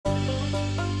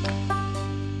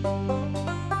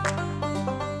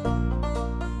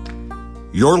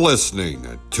You're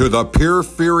listening to the Pure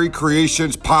Fury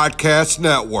Creations Podcast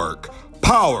Network,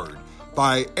 powered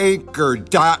by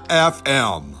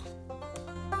Anchor.fm.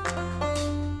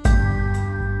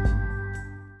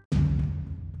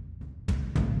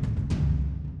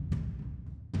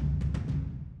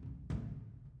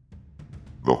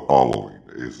 The following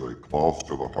is a Close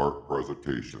to the Heart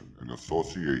presentation in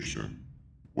association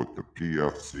with the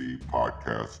PFC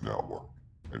Podcast Network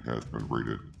and has been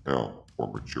rated M for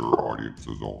mature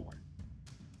audiences only.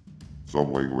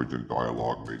 Some language and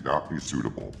dialogue may not be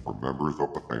suitable for members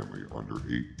of the family under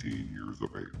 18 years of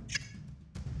age.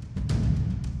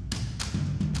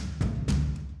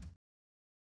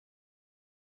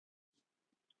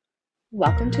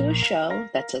 Welcome to a show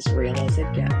that's as real as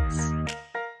it gets.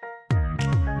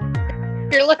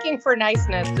 If you're looking for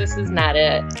niceness, this is not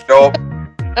it. Nope.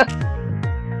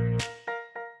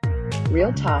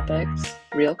 Real topics,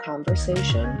 real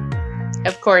conversation.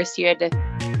 Of course, you had to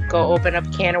go open up a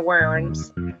can of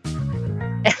worms.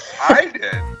 I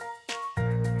did.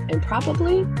 And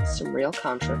probably some real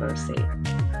controversy.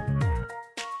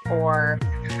 Or,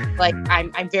 like,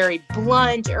 I'm very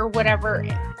blunt or whatever.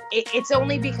 It's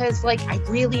only because, like, I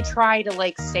really try to,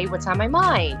 like, say what's on my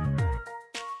mind.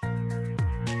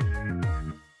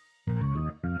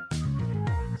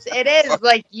 It is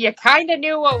like you kind of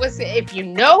knew what was, if you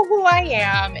know who I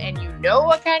am and you know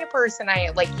what kind of person I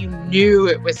am, like you knew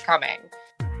it was coming.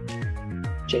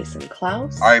 Jason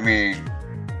Klaus. I mean,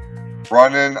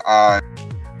 running on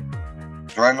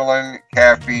adrenaline,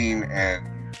 caffeine, and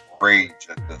rage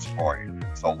at this point.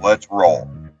 So let's roll.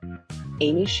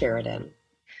 Amy Sheridan.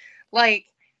 Like,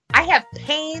 I have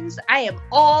pains, I am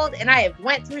old, and I have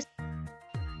went through.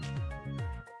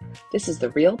 This is the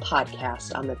Real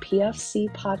Podcast on the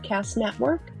PFC Podcast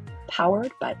Network,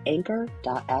 powered by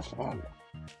Anchor.fm.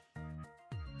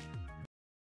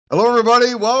 Hello,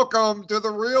 everybody. Welcome to the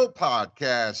Real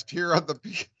Podcast here on the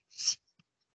PFC.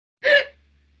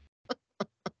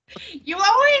 You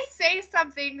always say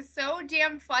something so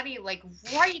damn funny, like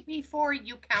right before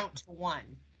you count to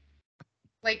one.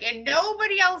 Like, and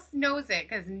nobody else knows it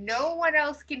because no one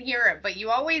else can hear it, but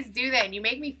you always do that and you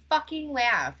make me fucking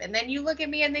laugh. And then you look at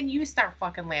me and then you start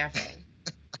fucking laughing.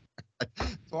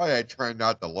 That's why I try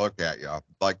not to look at you.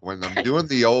 Like when I'm doing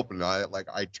the open, I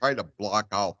try to block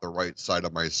out the right side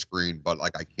of my screen, but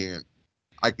like I can't.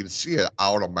 I can see it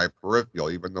out of my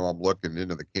peripheral, even though I'm looking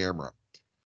into the camera.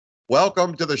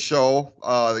 Welcome to the show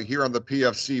here on the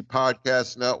PFC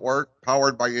Podcast Network,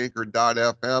 powered by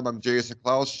Anchor.fm. I'm Jason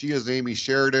Klaus. She is Amy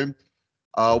Sheridan.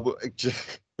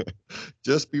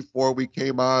 Just before we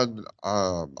came on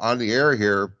the air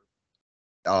here,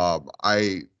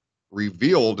 I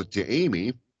revealed to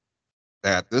Amy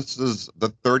that this is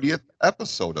the 30th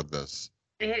episode of this.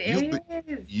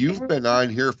 You've been on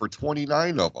here for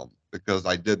 29 of them because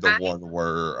I did the one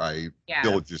where I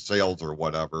billed your sales or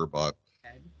whatever, but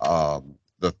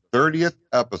the 30th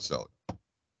episode.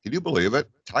 Can you believe it?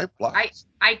 Time flies.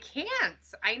 I can't.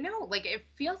 I know. Like, it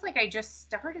feels like I just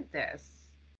started this.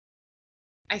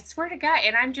 I swear to God.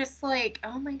 And I'm just like,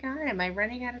 oh my God, am I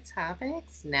running out of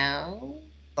topics? No.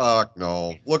 Fuck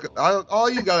no. Look, all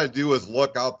you got to do is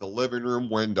look out the living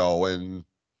room window and,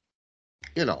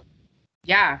 you know.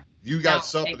 Yeah. You got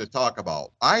something to talk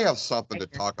about. I have something to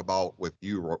talk about with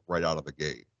you right out of the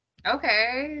gate.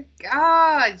 Okay.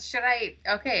 God,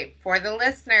 okay, for the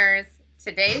listeners,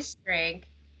 today's drink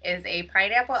is a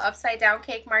pineapple upside down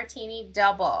cake martini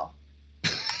double.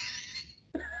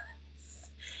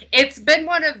 It's been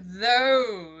one of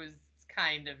those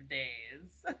kind of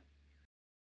days.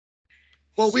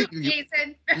 Well,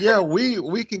 Jason. Yeah,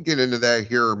 we can get into that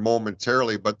here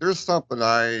momentarily, but there's something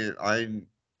I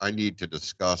need to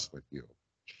discuss with you.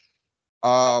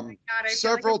 Oh my God, I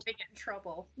feel like I'm big in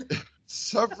trouble.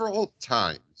 Several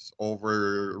times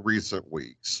over recent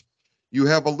weeks, you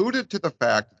have alluded to the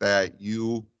fact that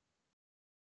you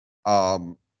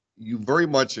very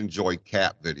much enjoy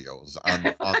cat videos on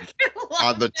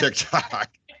the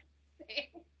TikTok.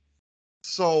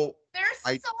 So they're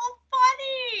so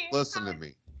funny. Listen to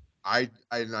me. I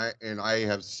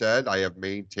have said, I have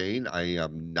maintained, I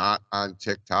am not on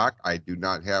TikTok. I do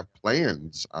not have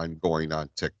plans on going on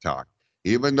TikTok,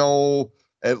 even though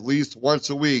at least once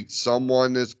a week,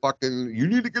 someone is fucking, you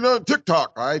need to get on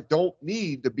TikTok. I don't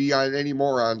need to be on any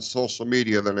more on social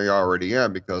media than I already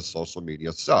am because social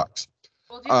media sucks.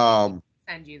 We'll just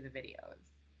send you the videos.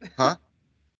 Huh?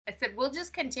 I said, we'll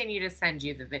just continue to send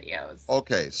you the videos.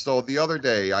 Okay. So the other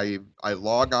day I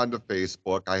log on to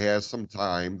Facebook. I had some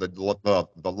time. The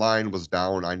line was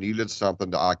down. I needed something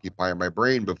to occupy my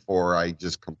brain before I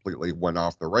just completely went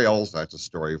off the rails. That's a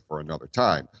story for another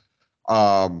time.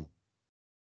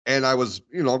 and I was,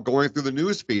 going through the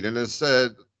news feed, and it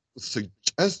said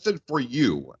suggested for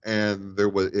you, and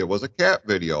it was a cat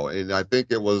video, and I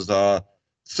think it was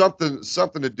something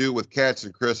to do with cats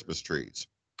and Christmas trees,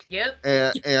 Yep.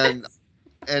 and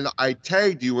and I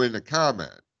tagged you in the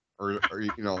comment, or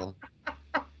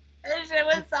This shit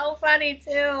was so funny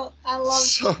too. I love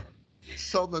so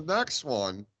so the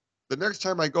next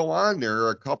time I go on there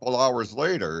a couple hours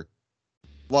later,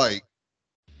 like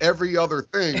every other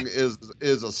thing is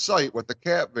a site with the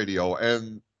cat video,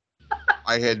 and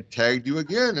I had tagged you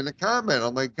again in a comment.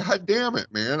 I'm like, God damn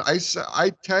it, man!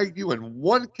 I tagged you in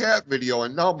one cat video,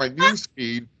 and now my news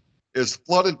feed is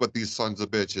flooded with these sons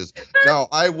of bitches. Now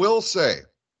I will say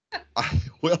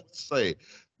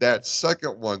that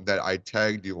second one that I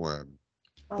tagged you in,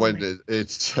 Oh when my it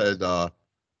said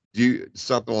do you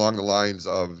something along the lines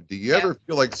of, do you Yeah. ever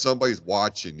feel like somebody's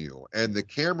watching you, and the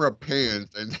camera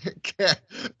pans, and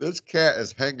this cat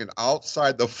is hanging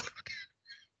outside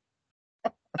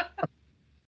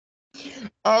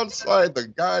outside the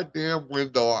goddamn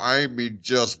window. I mean,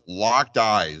 just locked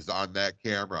eyes on that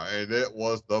camera, and it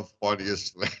was the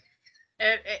funniest thing.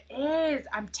 It is.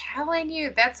 I'm telling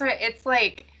you, that's what it's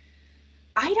like.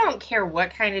 I don't care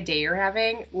what kind of day you're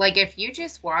having. Like, if you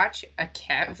just watch a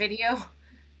cat video,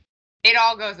 it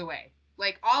all goes away.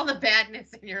 Like, all the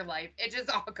badness in your life, it just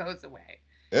all goes away.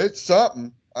 It's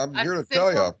something. I'm A here to tell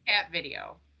simple you. cat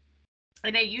video.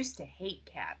 And I used to hate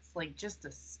cats, like, just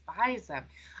despise them.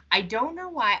 I don't know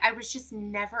why. I was just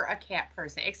never a cat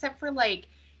person, except for, like,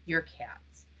 your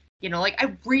cats. Like,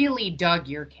 I really dug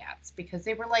your cats because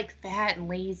they were, like, fat and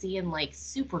lazy and, like,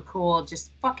 super cool,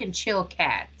 just fucking chill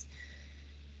cats.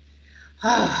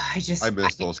 I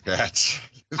miss those cats.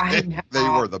 I know. They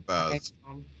were the best.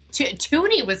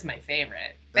 Toonie was my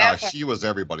favorite. Yeah, That's why she was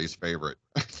everybody's favorite.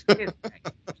 she was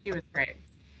great. She was great.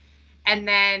 And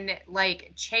then,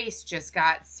 like, Chase just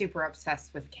got super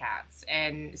obsessed with cats,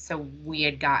 and so we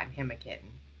had gotten him a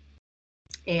kitten.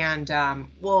 And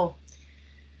well,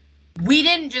 we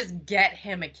didn't just get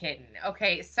him a kitten.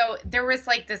 Okay, so there was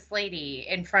like this lady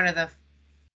in front of the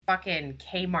fucking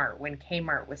Kmart when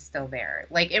Kmart was still there.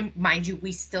 Like, and mind you,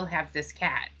 we still have this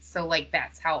cat. So, like,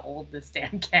 that's how old this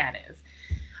damn cat is.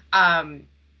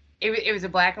 It was a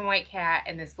black and white cat,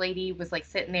 and this lady was like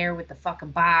sitting there with the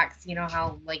fucking box. You know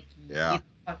how like you Yeah. get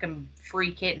the fucking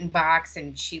free kitten box,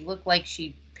 and she looked like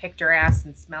she picked her ass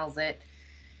and smells it.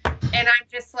 And I'm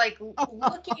just like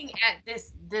looking at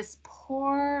this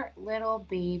poor little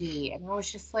baby, and I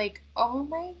was just like, oh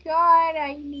my God,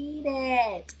 I need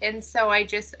it. And so I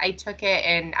took it,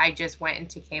 and I just went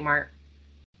into Kmart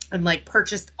and like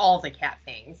purchased all the cat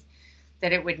things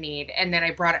that it would need. And then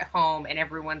I brought it home, and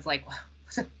everyone's like,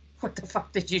 what the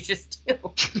fuck did you just do?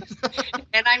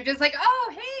 And I'm just like,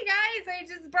 oh, hey guys, I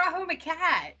just brought home a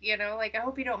cat, like, I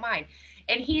hope you don't mind.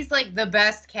 And he's like the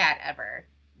best cat ever.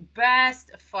 Best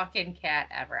fucking cat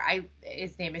ever.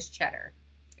 His name is Cheddar.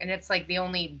 And it's like the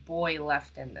only boy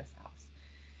left in this house.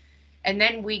 And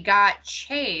then we got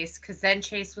Chase, because then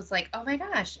Chase was like, oh my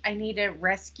gosh, I need to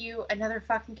rescue another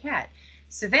fucking cat.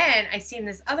 So then I seen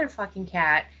this other fucking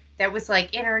cat that was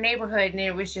like in our neighborhood, and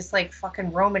it was just like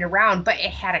fucking roaming around, but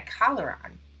it had a collar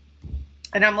on.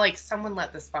 And I'm like, someone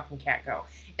let this fucking cat go.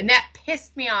 And that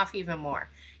pissed me off even more.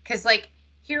 Because, like,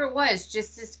 here it was,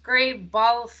 just this gray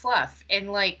ball of fluff.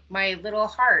 And, like, my little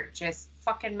heart just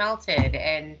fucking melted.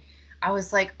 And I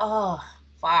was like, oh,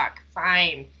 fuck,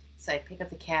 fine. So I pick up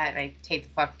the cat, and I take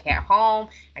the fucking cat home.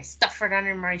 I stuff it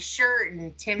under my shirt.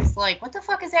 And Tim's like, what the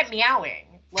fuck is that meowing?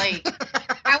 Like,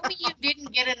 how come you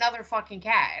didn't get another fucking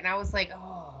cat? And I was like,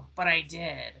 oh, but I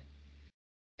did.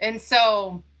 And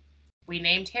so we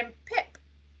named him Pip.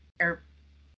 Or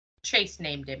Chase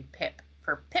named him Pip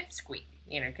for Pipsqueak,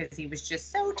 because he was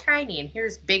just so tiny. And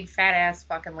here's big fat ass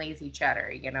fucking lazy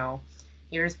Cheddar,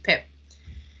 Here's Pip.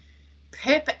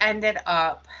 Pip ended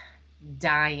up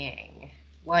dying.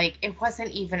 Like, it wasn't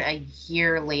even a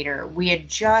year later. We had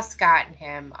just gotten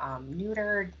him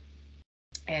neutered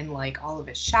and like all of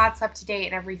his shots up to date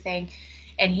and everything.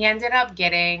 And he ended up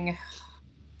getting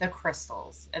the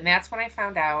crystals. And that's when I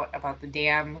found out about the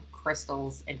damn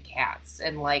crystals in cats,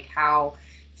 and like how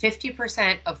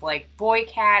 50% of like boy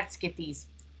cats get these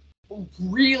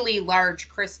really large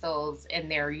crystals in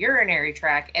their urinary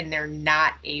tract, and they're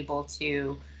not able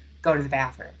to go to the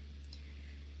bathroom.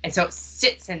 And so it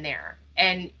sits in there,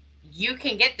 and you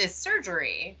can get this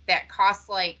surgery that costs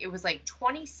like, it was like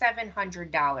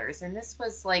 $2,700. And this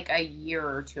was like a year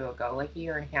or two ago, like a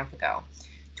year and a half ago.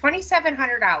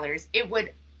 $2,700. It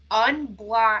would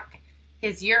unblock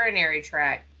his urinary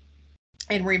tract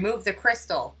and remove the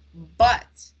crystal. But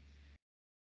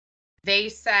they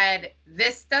said,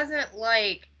 this doesn't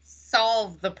like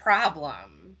solve the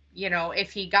problem. You know,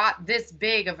 if he got this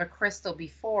big of a crystal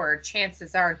before,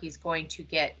 chances are he's going to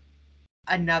get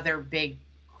another big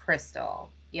crystal,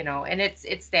 you know, and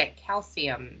it's that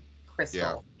calcium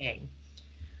crystal thing.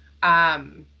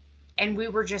 And we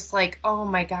were just like, oh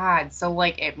my God, so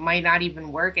like it might not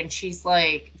even work. And she's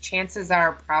like, chances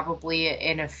are probably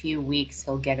in a few weeks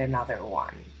he'll get another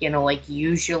one. You know, like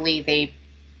usually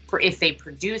if they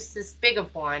produce this big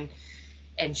of one,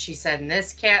 and she said, and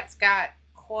this cat's got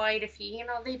quite a few, you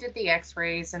know, they did the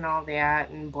x-rays and all that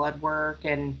and blood work,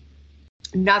 and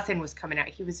nothing was coming out.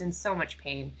 He was in so much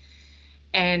pain.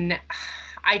 And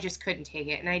I just couldn't take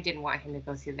it, and I didn't want him to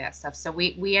go through that stuff. So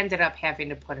we ended up having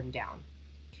to put him down.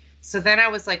 So then I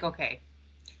was like, okay,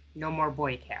 no more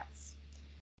boy cats.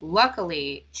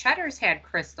 Luckily, Cheddar's had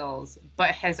crystals, but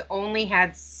has only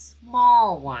had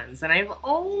small ones. And I've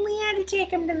only had to take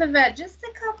him to the vet just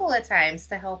a couple of times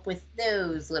to help with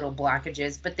those little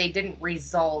blockages, but they didn't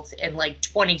result in like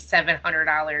 $2,700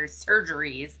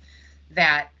 surgeries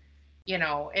that, you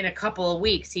know, in a couple of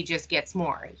weeks, he just gets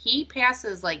more. He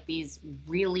passes like these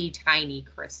really tiny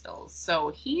crystals. So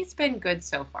he's been good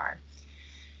so far.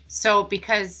 So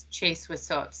because Chase was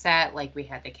so upset, like we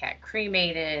had the cat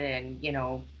cremated and, you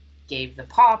know, gave the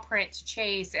paw print to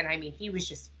Chase. And I mean, he was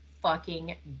just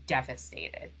fucking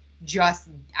devastated. Just,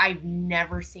 I've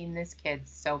never seen this kid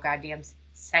so goddamn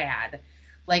sad.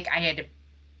 Like I had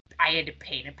to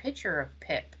paint a picture of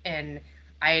Pip, and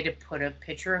I had to put a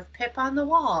picture of Pip on the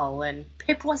wall, and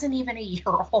Pip wasn't even a year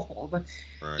old,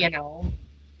 Right. you know?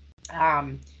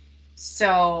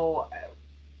 So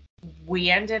we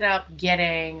ended up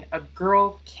getting a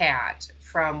girl cat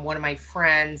from one of my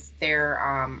friends. They're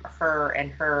her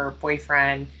and her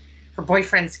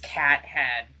boyfriend's cat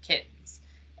had kittens,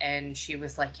 and she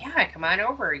was like, yeah, come on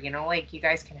over, you know, like you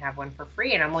guys can have one for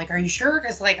free. And I'm like, are you sure?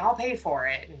 Because like I'll pay for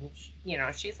it. And you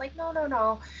know, she's like,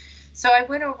 no. So I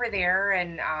went over there,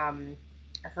 and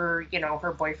her, you know,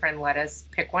 her boyfriend let us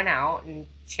pick one out, and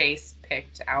Chase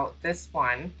picked out this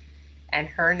one, and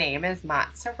her name is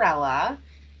Mozzarella.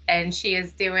 And she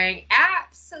is doing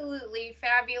absolutely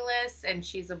fabulous. And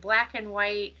she's a black and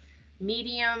white,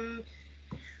 medium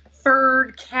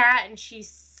furred cat. And she's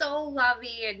so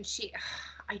lovey. And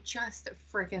I just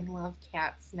freaking love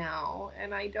cats now.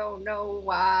 And I don't know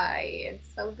why. It's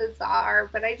so bizarre,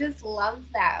 but I just love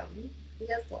them. I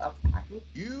just love them.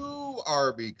 You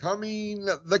are becoming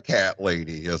the cat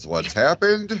lady, is what's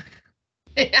happened.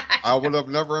 I would have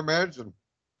never imagined.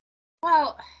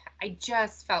 Well, I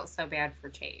just felt so bad for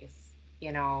Chase.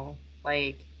 You know,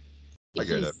 like I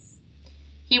get it.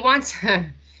 He wants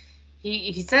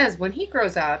he says when he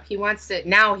grows up, he wants to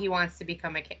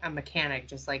become a mechanic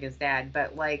just like his dad.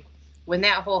 But like when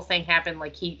that whole thing happened,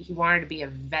 like he wanted to be a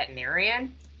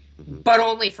veterinarian, but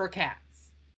only for cats.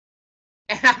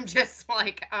 And I'm just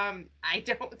like, I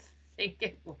don't think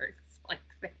it works like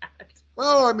that.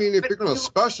 Well, I mean, if you're going to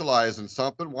specialize in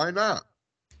something, why not?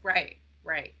 Right.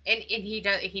 And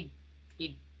he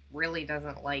really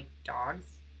doesn't like dogs.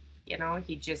 You know,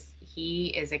 he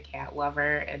is a cat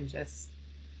lover, and just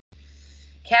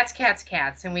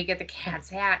cats, and we get the cat's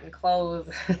hat and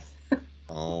clothes.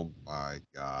 Oh my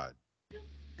God.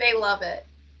 They love it.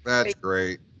 That's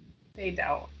great. They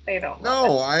don't. Love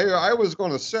No, it. I was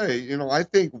going to say, you know, I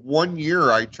think one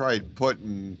year I tried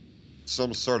putting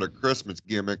some sort of Christmas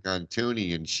gimmick on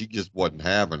Toonie, and she just wasn't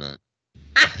having it.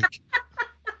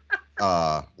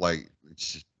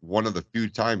 One of the few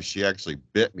times she actually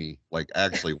bit me, like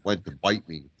actually went to bite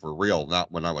me for real,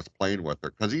 not when I was playing with her.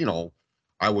 Because, you know,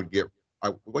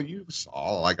 you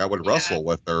saw, like I would wrestle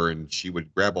with her, and she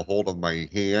would grab a hold of my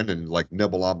hand and like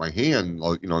nibble on my hand,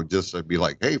 you know, just to be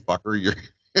like, hey, fucker,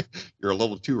 you're a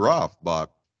little too rough. But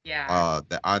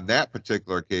on that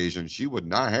particular occasion, she was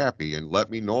not happy and let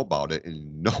me know about it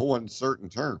in no uncertain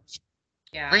terms.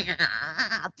 Yeah.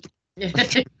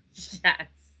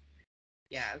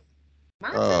 Yes.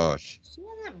 Oh, she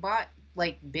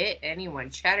hasn't bit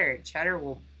anyone. Cheddar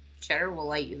will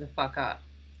light you the fuck up.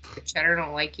 If Cheddar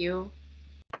don't like you,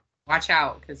 watch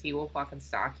out, because he will fucking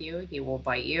stalk you. He will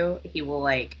bite you. He will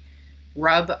like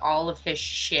rub all of his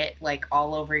shit like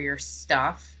all over your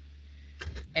stuff,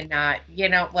 and not, you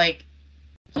know, like,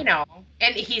 you know,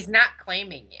 and he's not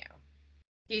claiming you.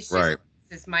 He's just right.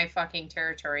 This is my fucking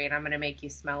territory, and I'm gonna make you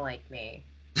smell like me.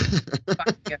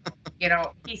 Fuck you. You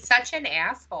know, he's such an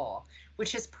asshole,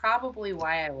 which is probably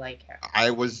why I like him. I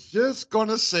was just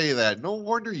gonna say that. No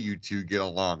wonder you two get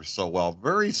along so well.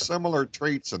 Very similar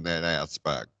traits in that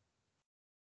aspect.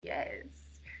 Yes.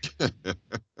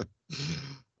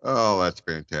 Oh, that's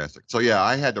fantastic. So yeah,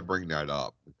 I had to bring that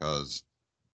up because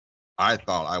I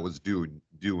thought I was doing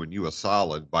you a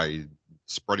solid by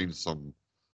spreading some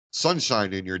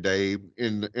sunshine in your day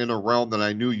in a realm that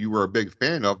I knew you were a big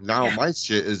fan of. Now my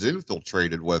shit is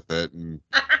infiltrated with it, and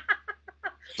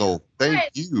so thank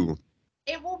But you.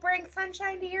 it will bring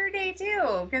sunshine to your day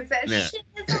too, because that Yeah. shit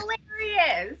is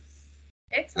hilarious.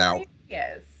 It's Now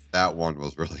hilarious. that one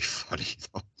was really funny.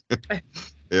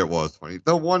 It was funny.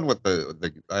 The one with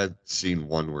the I'd seen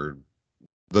one where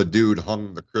the dude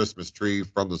hung the Christmas tree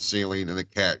from the ceiling and the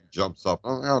cat jumps up.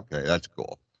 Oh, okay, that's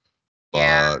cool.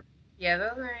 Yeah. But Yeah,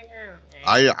 those are.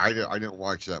 I didn't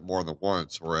watch that more than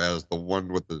once. Whereas the one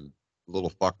with the little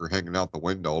fucker hanging out the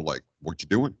window, like, what you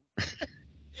doing?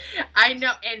 I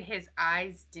know, and his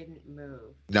eyes didn't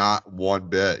move. Not one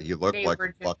bit. He looked They like were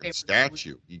a just fucking they were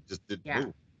statue. He just didn't Yeah.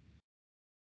 move.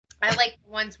 I like the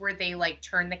ones where they like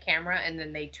turn the camera and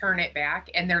then they turn it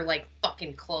back and they're like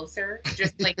fucking closer,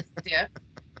 just like stiff.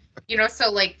 You know,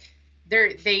 so like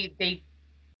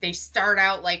they start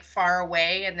out like far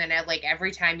away and then at like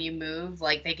every time you move,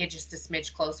 like they get just a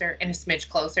smidge closer and a smidge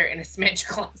closer and a smidge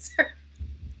closer.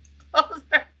 Those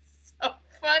are so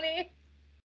funny.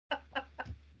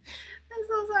 I'm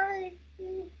so sorry.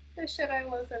 The shit I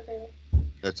listen to.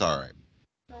 It's all right.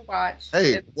 Watch.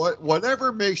 Hey,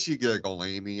 whatever makes you giggle,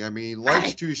 Amy. I mean,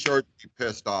 life's too short to be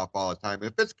pissed off all the time.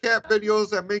 If it's cat videos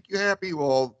that make you happy,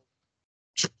 well,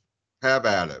 have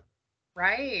at it.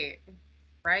 Right.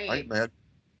 Right, man.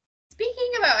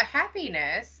 Speaking about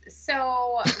happiness,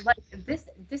 so like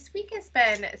this week has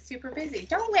been super busy.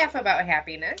 Don't laugh about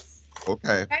happiness.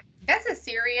 Okay. That's a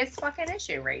serious fucking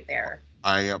issue right there.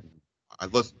 I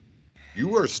listen.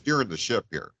 You are steering the ship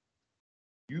here.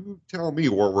 You tell me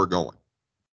where we're going.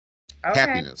 Okay.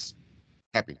 Happiness.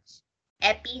 Happiness.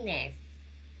 Happiness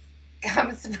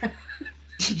comes from.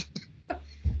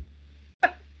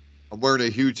 I'm wearing a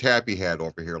huge happy hat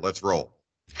over here. Let's roll.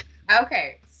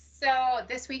 Okay, so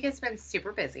this week has been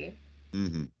super busy.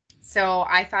 Mm-hmm. So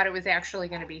I thought it was actually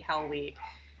going to be Hell Week.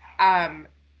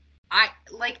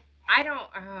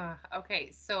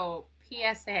 Okay, so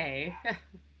PSA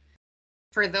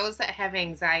for those that have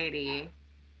anxiety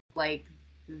like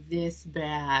this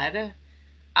bad,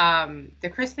 the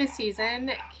Christmas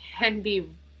season can be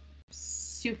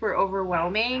super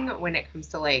overwhelming when it comes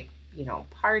to like, you know,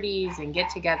 parties and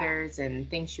get-togethers and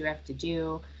things you have to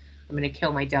do. I'm gonna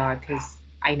kill my dog because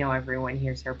I know everyone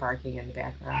hears her barking in the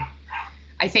background.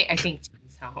 I think Tim's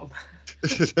home.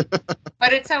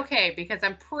 But it's okay because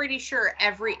I'm pretty sure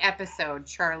every episode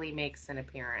Charlie makes an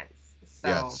appearance. So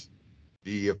Yes.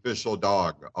 The official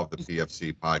dog of the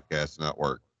PFC Podcast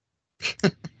Network.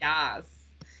 yes.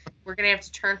 We're gonna have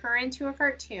to turn her into a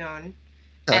cartoon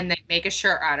Okay. and then make a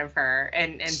shirt out of her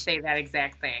and say that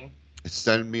exact thing.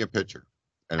 Send me a picture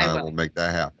and I will make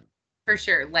that happen. For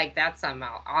sure. Like that's something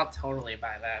I'll totally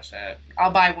buy that shit.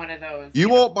 I'll buy one of those. You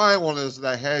won't buy one of those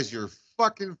that has your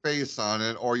fucking face on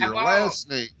it or your last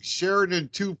name, Sheridan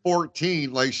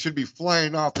 214, like should be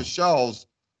flying off the shelves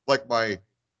like my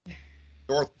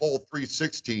North Pole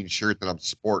 316 shirt that I'm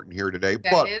sporting here today.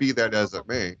 But be that as it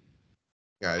may.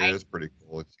 Yeah, it is pretty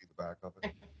cool. Let's see the back of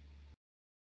it.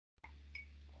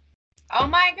 Oh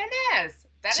my goodness.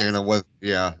 That Santa with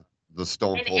the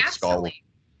Stone Cold skull.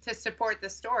 To support the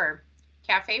store,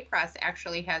 Cafe Press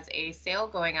actually has a sale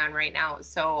going on right now.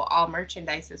 So all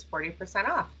merchandise is 40%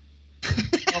 off.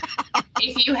 So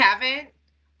if you haven't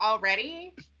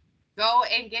already, go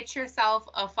and get yourself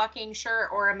a fucking shirt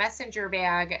or a messenger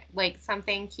bag, like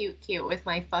something cute with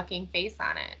my fucking face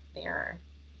on it. There.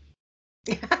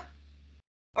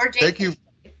 Or Jason. Thank you.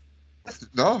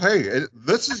 No, hey,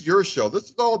 this is your show. This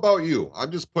is all about you.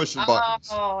 I'm just pushing buttons.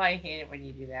 Oh, I hate it when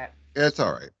you do that. It's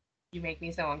all right. You make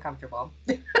me so uncomfortable.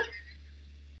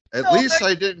 At least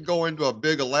I didn't go into a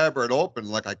big elaborate open.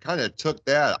 Like I kind of took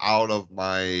that out of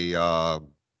my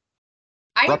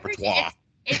repertoire.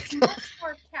 It's much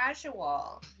more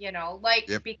casual, you know, like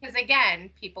because again,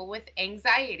 people with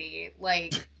anxiety,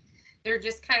 like they're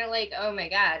just kind of like, oh my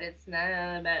God, it's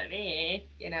not about me,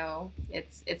 you know.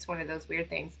 It's one of those weird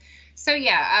things. So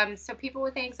yeah, so people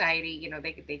with anxiety, you know,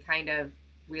 they kind of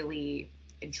really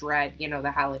dread, you know,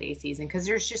 the holiday season because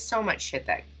there's just so much shit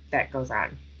that goes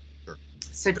on. Sure.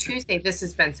 So Tuesday, this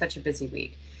has been such a busy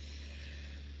week.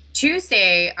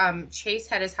 Tuesday, Chase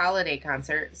had his holiday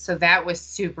concert, so that was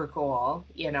super cool.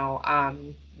 You know,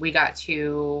 we got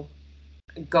to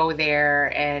go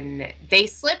there and they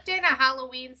slipped in a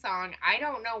Halloween song. I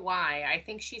don't know why. I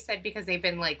think she said because they've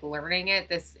been like learning it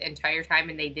this entire time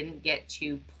and they didn't get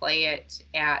to play it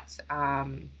at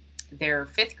their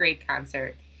 5th grade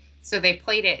concert. So they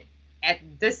played it at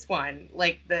this one,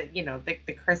 like the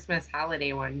Christmas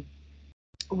holiday one,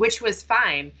 which was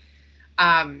fine.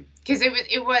 Because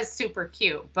it was super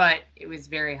cute, but it was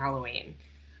very Halloween.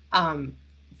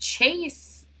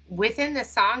 Chase, within the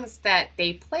songs that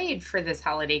they played for this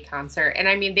holiday concert, and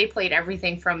I mean, they played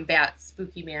everything from that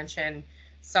Spooky Mansion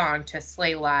song to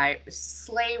Sleigh Ride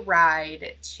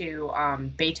to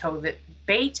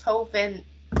Beethoven.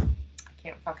 I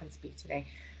can't fucking speak today.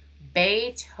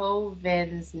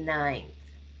 Beethoven's Ninth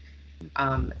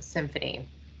Symphony.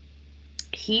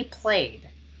 He played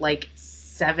like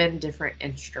 7 different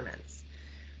instruments.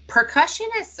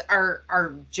 Percussionists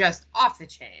are just off the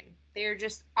chain. They're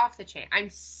just off the chain. I'm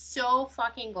so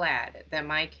fucking glad that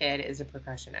my kid is a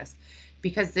percussionist,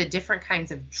 because the different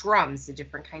kinds of drums, the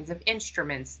different kinds of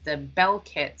instruments, the bell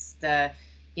kits, the,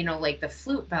 you know, like the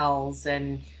flute bells,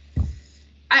 and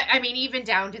I mean, even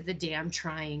down to the damn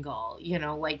triangle, you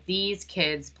know, like these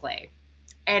kids play.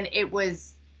 And it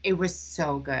was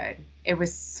so good. It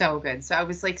was so good. So I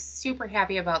was like super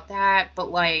happy about that,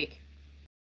 but like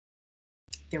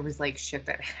there was like shit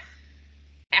that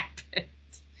happened.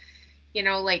 You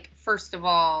know, like first of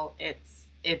all,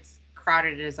 it's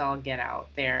crowded as all get out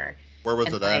there. Where was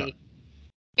And it at? like,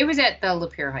 it was at the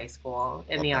Lapeer High School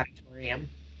in the auditorium.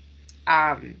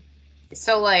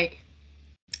 So like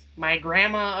my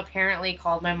grandma apparently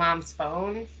called my mom's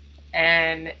phone,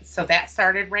 and so that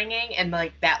started ringing, and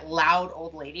like that loud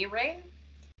old lady rang.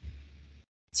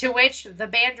 To which the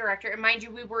band director, and mind you,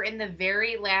 we were in the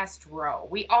very last row.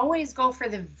 We always go for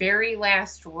the very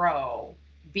last row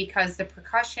because the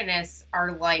percussionists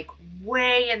are like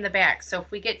way in the back. So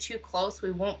if we get too close,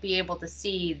 we won't be able to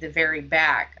see the very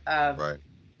back of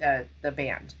the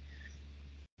band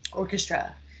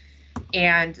orchestra.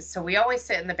 And so we always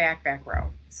sit in the back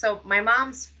row. So my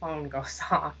mom's phone goes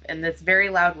off, and this very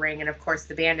loud ring, and of course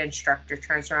the band instructor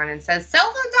turns around and says, "Cell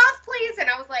phones off, please." And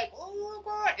I was like, "Oh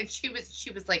God." And she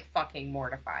was like fucking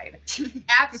mortified.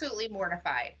 Absolutely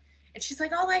mortified. And she's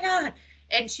like, "Oh my God."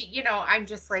 And she, you know, I'm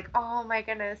just like, "Oh my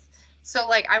goodness." So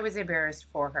like I was embarrassed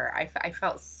for her. I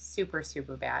felt super,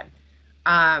 super bad.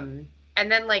 And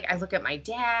then like I look at my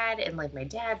dad, and like my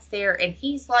dad's there, and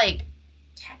he's like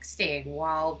texting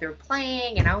while they're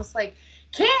playing, and I was like,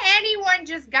 can't anyone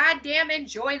just goddamn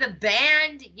enjoy the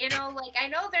band? You know, like I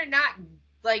know they're not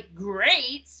like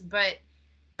great, but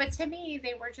to me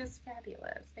they were just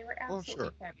fabulous. They were absolutely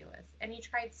fabulous, and he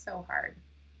tried so hard.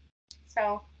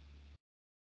 So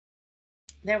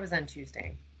that was on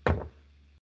Tuesday.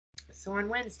 So on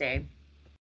Wednesday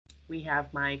we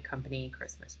have my company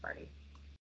Christmas party,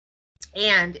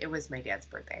 and it was my dad's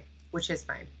birthday, which is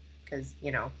fine because,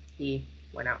 you know, he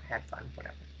went out, had fun,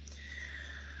 whatever.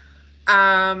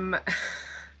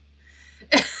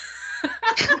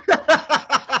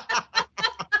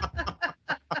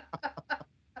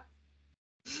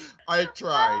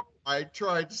 I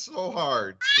tried so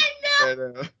hard. I know.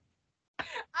 And,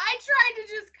 I tried to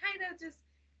just kind of just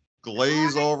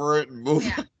glaze over it and move.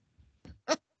 Yeah.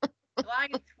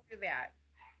 Glide through that.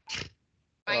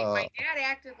 My dad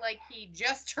acted like he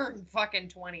just turned fucking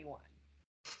 21,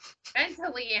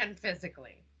 mentally and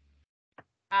physically.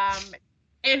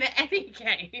 In any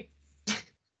case,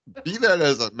 be that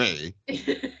as it may,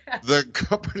 the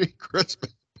company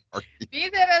Christmas party. Be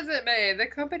that as it may, the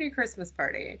company Christmas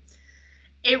party.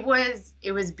 It was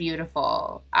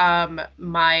beautiful.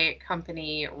 My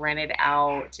company rented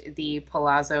out the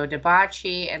Palazzo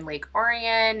Debauchee in Lake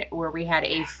Orion, where we had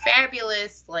a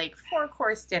fabulous like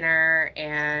 4-course dinner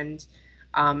and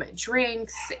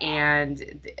drinks,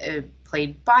 and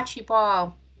played bocce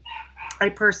ball. I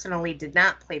personally did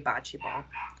not play bocce ball,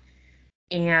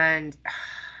 and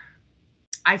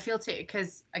I feel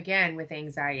because again with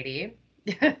anxiety,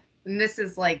 and this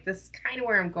is kind of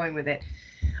where I'm going with it.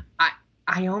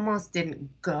 I almost didn't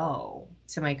go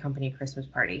to my company Christmas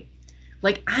party.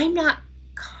 Like, I'm not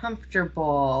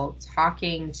comfortable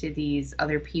talking to these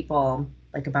other people,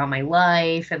 like, about my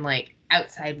life and, like,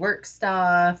 outside work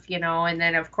stuff, you know? And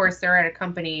then, of course, they're at a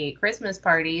company Christmas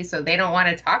party, so they don't want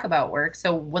to talk about work.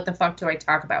 So what the fuck do I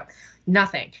talk about?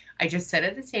 Nothing. I just sit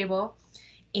at the table,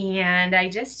 and I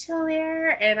just chill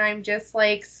there, and I'm just,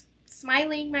 like,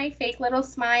 smiling my fake little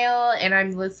smile, and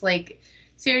I'm just, like,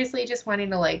 seriously just wanting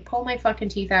to like pull my fucking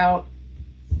teeth out.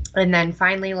 And then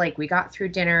finally, like, we got through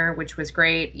dinner, which was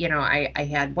great. You know, I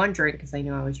had one drink because I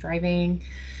knew I was driving,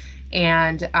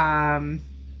 and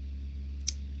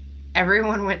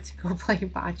everyone went to go play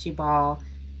bocce ball,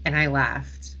 and I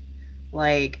left.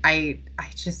 Like, I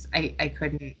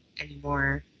couldn't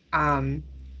anymore.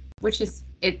 Which is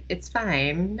it's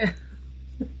fine.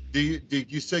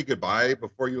 Did you say goodbye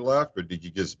before you left, or did you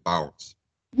just bounce?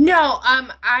 No,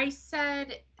 I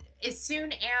said as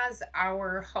soon as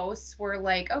our hosts were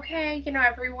like, okay, you know,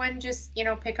 everyone just, you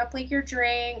know, pick up like your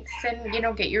drinks and, you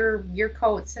know, get your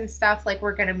coats and stuff. Like,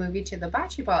 we're going to move you to the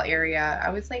bocce ball area. I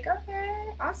was like,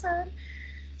 okay, awesome.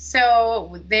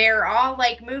 So they're all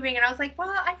like moving, and I was like, well,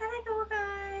 I gotta go,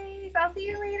 guys. I'll see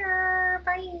you later.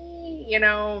 Bye. You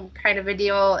know, kind of a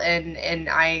deal. And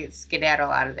I skedaddle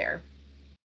out of there.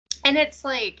 And it's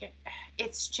like,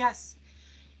 it's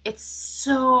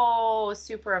so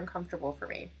super uncomfortable for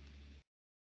me.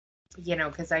 You know,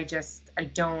 because I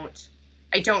don't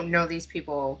know these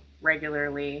people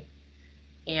regularly.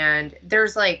 And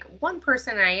there's like one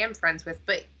person I am friends with,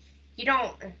 but you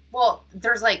don't, well,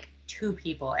 there's like two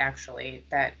people actually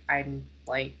that I'm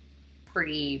like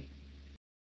pretty,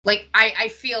 like I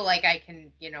feel like I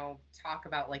can, you know, talk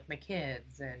about like my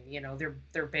kids and, you know,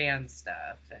 their band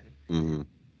stuff and,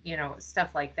 you know, stuff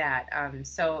like that.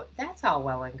 So that's all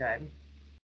well and good.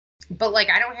 But like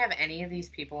I don't have any of these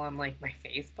people on like my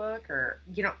Facebook or,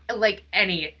 you know, like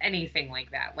anything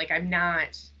like that. Like I'm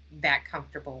not that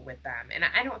comfortable with them, and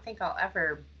I don't think I'll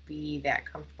ever be that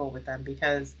comfortable with them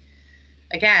because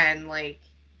again, like,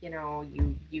 you know,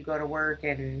 you go to work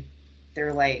and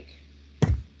they're like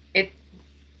it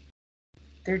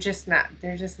they're just not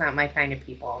my kind of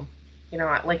people. You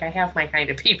know, like I have my kind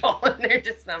of people and they're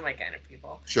just not my kind of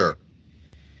people. Sure.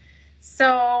 So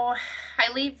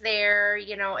I leave there,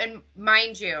 you know, and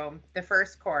mind you, the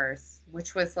first course,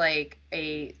 which was like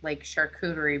a like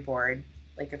charcuterie board,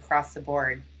 like across the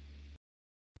board,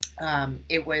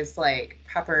 it was like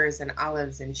peppers and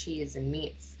olives and cheese and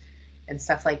meats and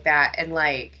stuff like that. And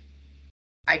like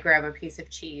I grab a piece of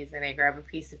cheese and I grab a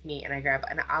piece of meat and I grab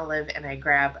an olive and I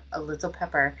grab a little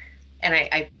pepper and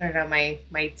I put it on my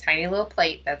tiny little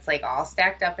plate that's like all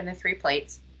stacked up into 3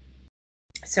 plates.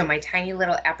 So my tiny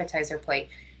little appetizer plate,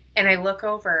 and I look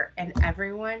over and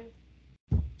everyone,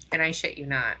 and I shit you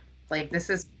not, like this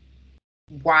is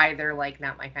why they're like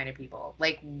not my kind of people.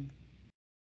 Like,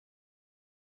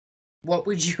 what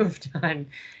would you have done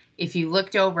if you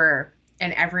looked over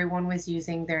and everyone was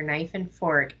using their knife and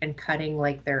fork and cutting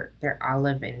like their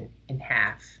olive in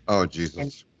half? Oh,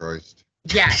 Jesus Christ.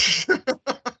 Yes.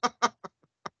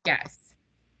 Yes.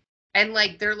 And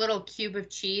like their little cube of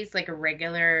cheese, like a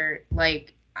regular,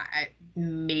 like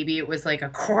maybe it was like a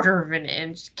 1/4 of an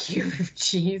inch cube of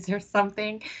cheese or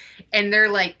something. And they're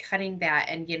like cutting that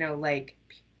and, you know, like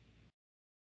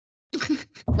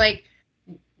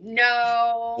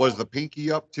no. Was the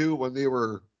pinky up too when they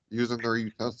were using their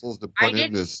utensils to I put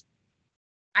in this?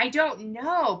 I don't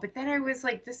know, but then I was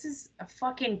like, this is a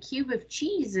fucking cube of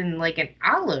cheese and like an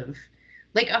olive.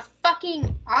 Like a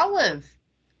fucking olive.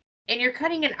 And you're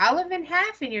cutting an olive in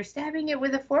half and you're stabbing it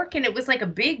with a fork, and it was like a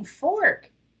big fork.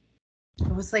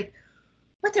 I was like,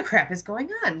 what the crap is going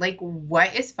on? Like,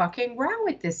 what is fucking wrong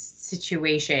with this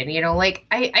situation? You know, like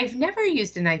I've never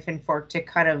used a knife and fork to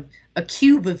cut a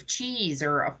cube of cheese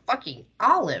or a fucking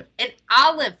olive. An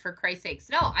olive, for Christ's sakes.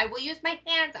 No, I will use my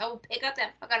hands. I will pick up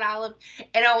that fucking olive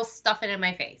and I will stuff it in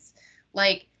my face.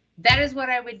 Like, that is what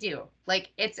I would do.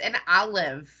 Like, it's an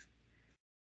olive.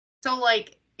 So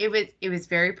like it was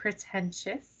very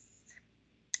pretentious,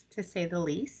 to say the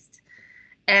least.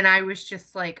 And I was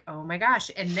just like, oh my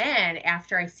gosh. And then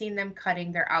after I seen them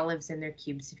cutting their olives and their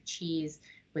cubes of cheese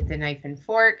with the knife and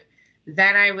fork,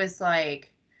 then I was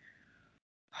like,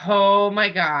 oh my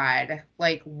God,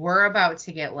 like we're about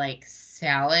to get like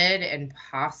salad and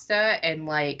pasta and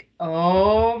like,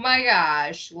 oh my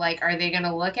gosh, like are they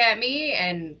gonna look at me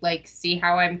and like see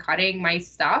how I'm cutting my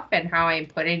stuff and how I'm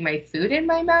putting my food in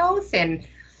my mouth? And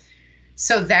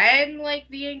so then like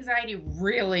the anxiety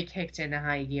really kicked into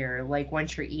high gear, like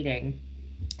once you're eating.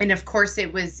 And of course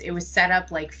it was set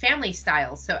up like family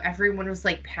style. So everyone was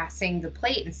like passing the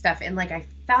plate and stuff. And like I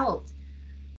felt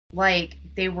like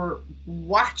they were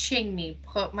watching me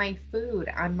put my food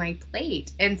on my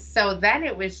plate. And so then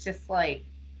it was just like,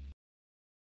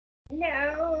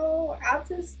 no, I'll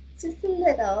just a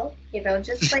little, you know,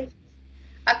 just like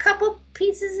a couple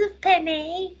pieces of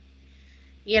penne.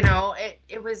 You know,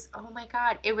 it was, oh my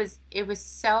God, it was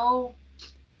so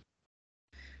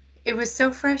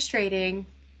frustrating.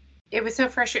 It was so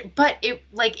frustrating, but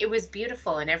it was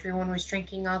beautiful, and everyone was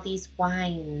drinking all these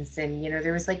wines, and you know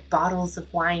there was like bottles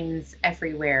of wines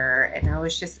everywhere, and I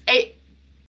was just it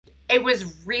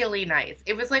was really nice.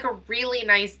 It was like a really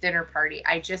nice dinner party.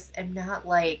 I just am not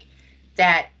like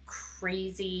that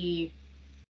crazy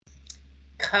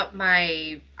cut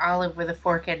my olive with a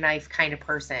fork and knife kind of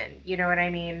person. You know what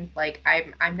I mean? Like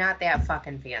I'm not that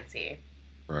fucking fancy.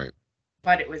 Right.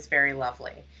 But it was very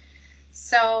lovely.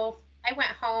 So I went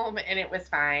home and it was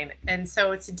fine. And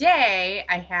so today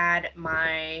I had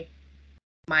my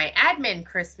admin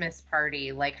Christmas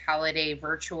party, like holiday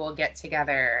virtual get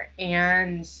together,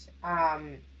 and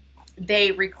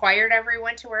they required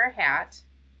everyone to wear a hat.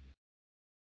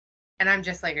 And I'm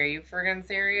just like, are you friggin'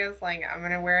 serious? Like, I'm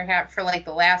going to wear a hat for like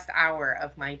the last hour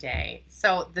of my day.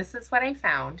 So this is what I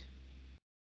found.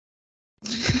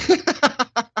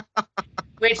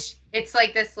 Which it's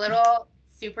like this little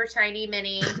super tiny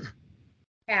mini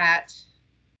hat.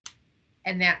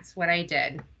 And that's what I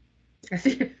did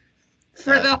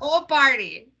for the whole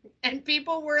party. And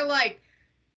people were like,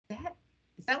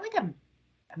 is that like a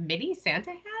mini Santa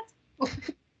hat?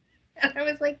 And I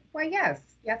was like, well, yes,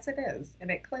 it is.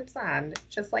 And it clips on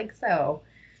just like so.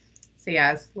 So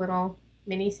yes, little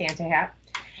mini Santa hat.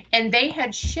 And they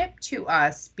had shipped to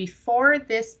us before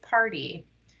this party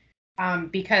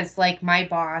because like my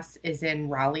boss is in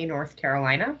Raleigh, North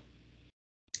Carolina.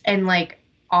 And like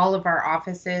all of our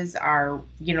offices are,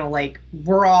 you know, like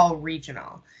we're all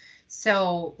regional.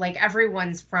 So like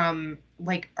everyone's from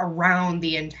like around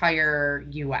the entire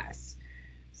US.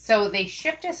 So they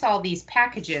shipped us all these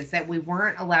packages that we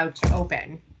weren't allowed to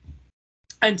open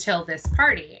until this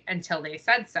party, until they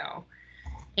said so.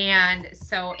 And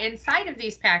so inside of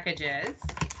these packages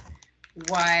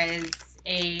was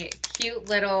a cute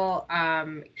little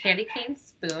candy cane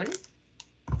spoon.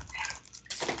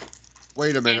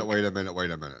 Wait a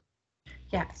minute.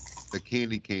 Yes. The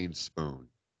candy cane spoon.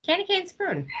 Candy cane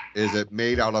spoon. Is it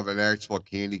made out of an actual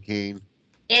candy cane?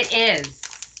 It is.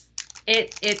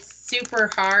 It's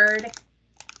super hard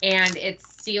and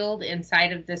it's sealed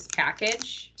inside of this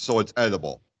package. So it's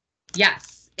edible.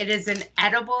 Yes, it is an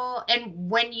edible. And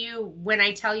when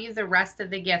I tell you the rest of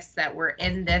the gifts that were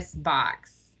in this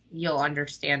box, you'll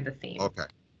understand the theme. Okay,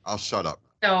 I'll shut up.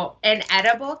 So an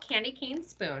edible candy cane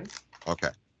spoon. Okay.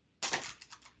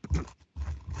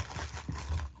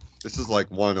 This is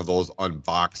like one of those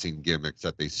unboxing gimmicks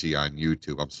that they see on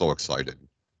YouTube. I'm so excited.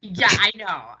 Yeah, I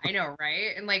know,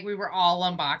 right? And like we were all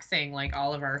unboxing like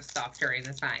all of our stuff during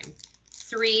the time.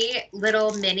 3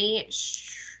 little mini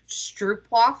stroop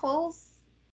waffles.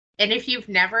 And if you've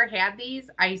never had these,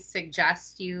 I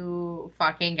suggest you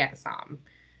fucking get some.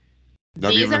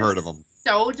 Never even heard of them.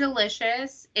 So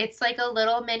delicious. It's like a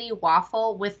little mini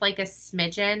waffle with like a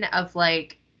smidgen of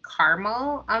like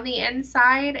caramel on the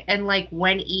inside. And like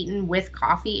when eaten with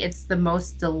coffee, it's the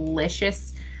most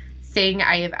delicious thing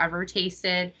I have ever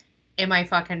tasted in my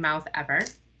fucking mouth ever.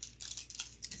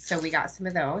 So we got some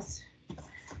of those.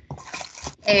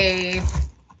 A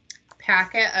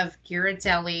packet of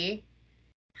Ghirardelli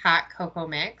hot cocoa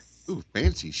mix. Ooh,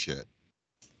 fancy shit.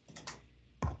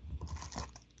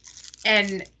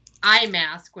 An eye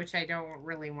mask, which I don't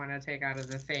really want to take out of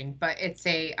the thing, but it's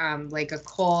a like a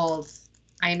cold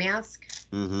eye mask.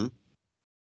 Mm-hmm.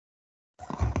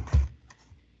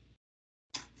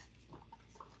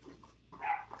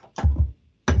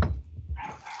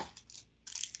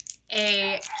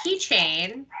 A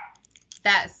keychain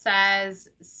that says,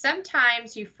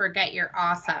 sometimes you forget you're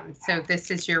awesome. So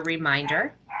this is your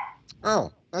reminder.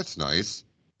 Oh, that's nice.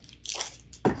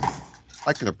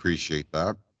 I can appreciate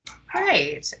that.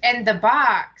 Right. And the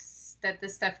box that the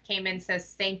stuff came in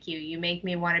says, thank you. You make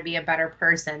me want to be a better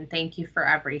person. Thank you for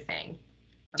everything.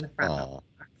 On the front. Oh,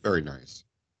 very nice.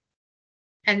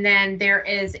 And then there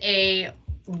is a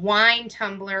wine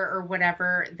tumbler or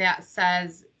whatever that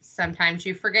says, sometimes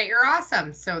you forget you're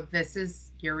awesome. So this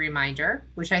is your reminder,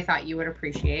 which I thought you would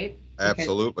appreciate. Because,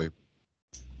 Absolutely.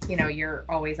 you know, you're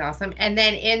always awesome. And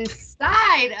then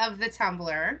inside of the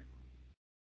tumbler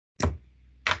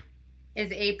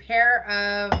is a pair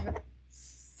of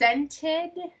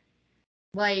scented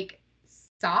like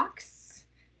socks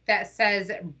that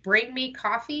says, bring me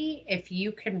coffee if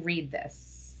you can read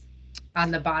this,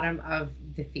 on the bottom of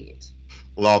the feet.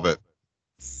 Love it.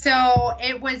 So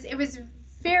it was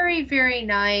very, very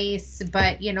nice,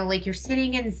 but you know, like you're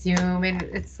sitting in Zoom and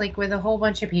it's like with a whole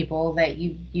bunch of people that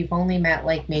you've only met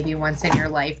like maybe once in your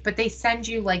life, but they send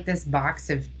you like this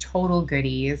box of total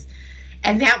goodies.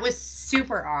 And that was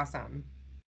super awesome.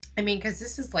 I mean, because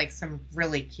this is like some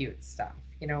really cute stuff,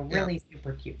 you know, really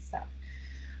super cute stuff.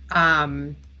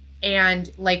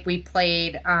 And like we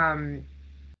played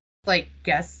like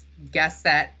guess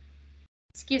that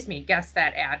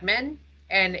admin.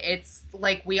 And it's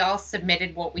like we all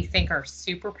submitted what we think our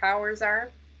superpowers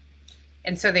are.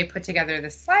 And so they put together the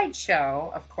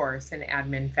slideshow, of course, in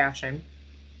admin fashion,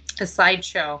 a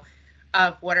slideshow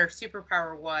of what our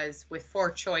superpower was with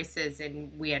 4 choices.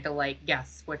 And we had to like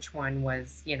guess which one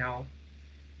was, you know,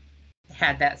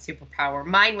 had that superpower.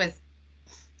 Mine was,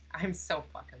 I'm so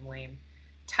fucking lame,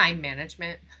 time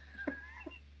management.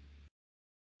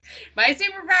 My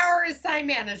superpower is time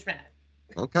management.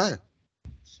 Okay.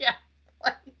 Yeah.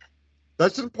 Like,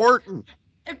 that's important.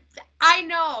 I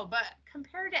know, but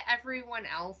compared to everyone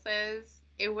else's,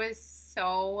 it was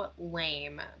so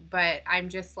lame. But I'm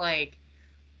just like,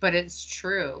 but it's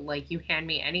true. Like, you hand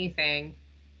me anything,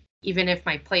 even if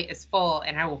my plate is full,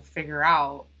 and I will figure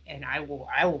out, and I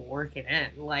will work it in.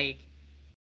 Like,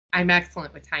 I'm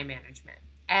excellent with time management.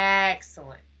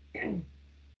 Excellent.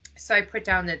 So I put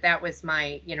down that was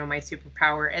my, my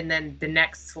superpower. And then the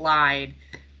next slide,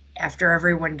 after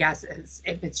everyone guesses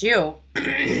if it's you,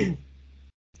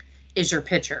 is your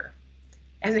picture.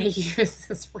 And they use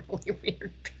this really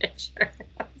weird picture.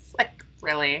 I was like,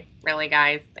 really,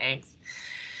 guys, thanks.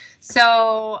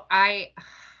 So I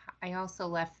also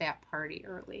left that party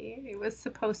early. It was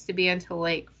supposed to be until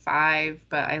like 5,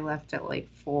 but I left at like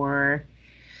 4.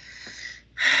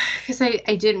 Because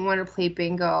I didn't want to play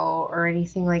bingo or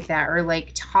anything like that, or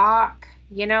like talk,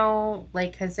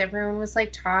 like, because everyone was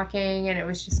like talking, and it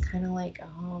was just kind of like,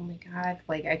 oh my God,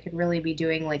 like I could really be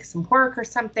doing like some work or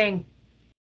something.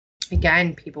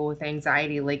 Again, people with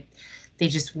anxiety, like they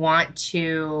just want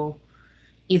to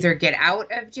either get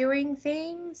out of doing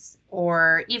things,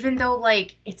 or even though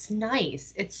like it's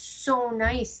so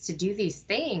nice to do these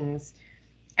things,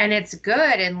 and it's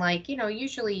good, and like,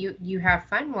 usually you have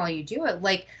fun while you do it.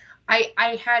 Like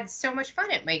I had so much fun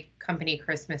at my company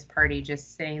Christmas party,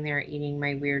 just sitting there eating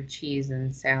my weird cheese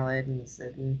and salads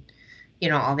and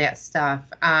all that stuff.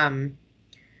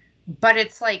 But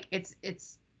it's like it's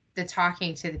the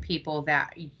talking to the people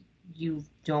that you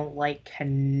don't like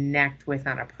connect with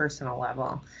on a personal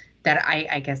level that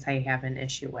I guess I have an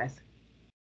issue with.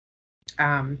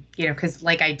 Because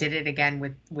like I did it again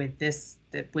with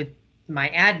my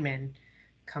admin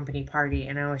company party,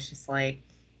 and I was just like,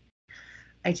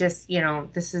 I just,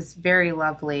 this is very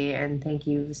lovely, and thank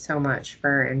you so much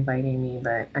for inviting me,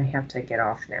 but I have to get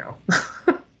off now.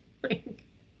 Like,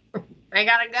 I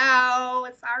gotta go.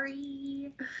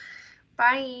 Sorry.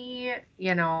 Bye.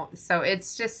 So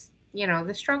it's just,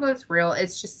 the struggle is real.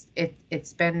 It's just,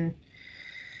 it's been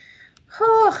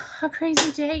a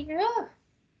crazy day. Ugh.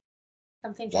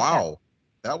 Something just happened. Wow,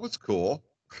 that was cool.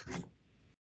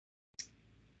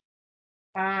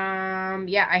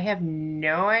 Yeah, I have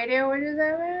no idea what just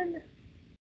happened.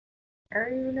 I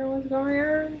don't even know what's going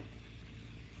on.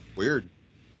 Weird.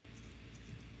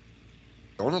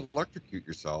 Don't electrocute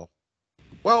yourself.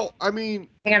 Well, I mean, I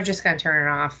think I'm just gonna turn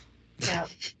it off. Yeah.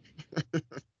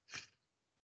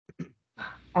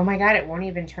 Oh my God, it won't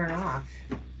even turn off.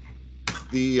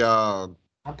 the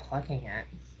Unplugging it.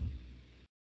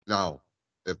 now,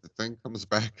 if the thing comes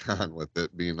back on with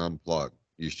it being unplugged,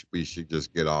 we should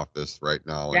just get off this right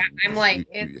now. Yeah, and I'm like,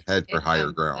 you head for higher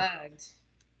unplugged. ground.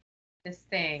 This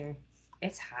thing,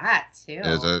 it's hot too.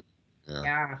 Is it?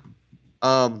 Yeah.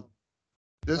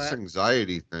 This What?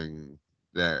 anxiety thing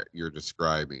that you're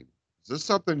describing, is this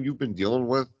something you've been dealing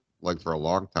with like for a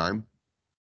long time?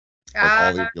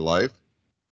 Like all of your life?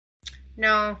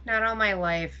 No, not all my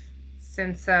life.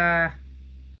 Since a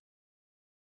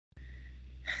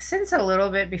little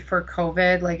bit before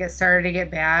COVID, like it started to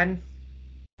get bad.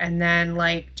 And then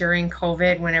like during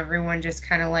COVID, when everyone just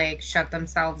kind of like shut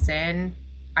themselves in,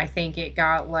 I think it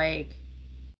got like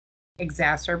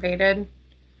exacerbated.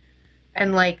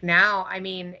 And like now, I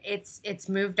mean, it's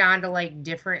moved on to like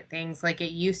different things. Like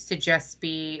it used to just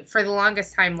be, for the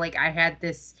longest time, like I had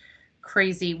this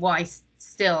crazy, well,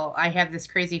 I have this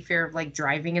crazy fear of like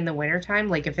driving in the wintertime.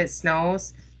 Like if it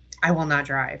snows, I will not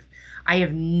drive. I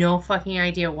have no fucking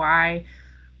idea why.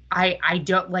 I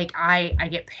don't like, I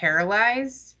get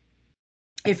paralyzed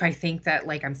if I think that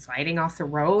like I'm sliding off the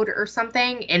road or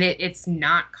something, and it's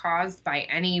not caused by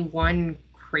any one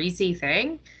crazy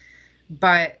thing.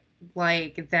 But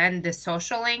like then the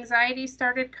social anxiety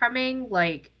started coming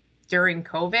like during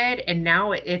COVID, and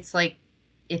now it's like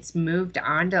it's moved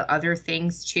on to other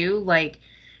things too, like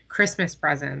Christmas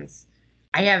presents.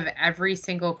 I have every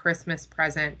single Christmas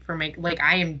present for my, like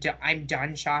I'm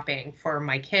done shopping for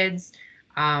my kids,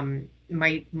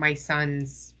 my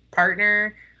son's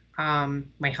partner,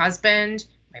 my husband,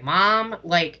 my mom,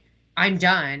 like I'm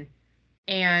done.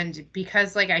 And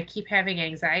because like I keep having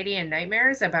anxiety and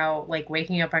nightmares about like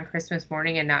waking up on Christmas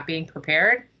morning and not being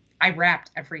prepared, I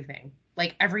wrapped everything.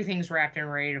 Like everything's wrapped and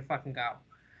ready to fucking go.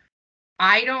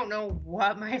 I don't know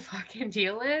what my fucking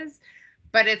deal is,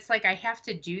 but it's like I have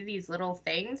to do these little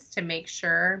things to make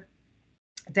sure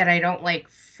that I don't like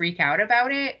freak out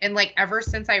about it. And like ever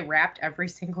since I wrapped every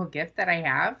single gift that I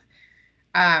have,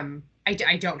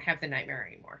 I don't have the nightmare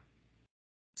anymore.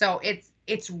 So it's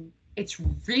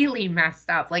really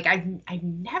messed up. Like I've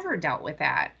never dealt with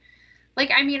that. Like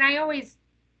I mean, I always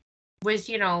was,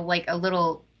 like a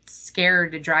little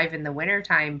scared to drive in the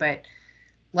wintertime, but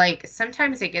like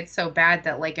sometimes it gets so bad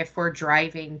that like if we're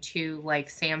driving to like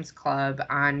Sam's Club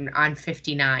on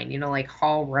 59, like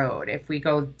Hall Road, if we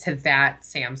go to that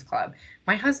Sam's Club,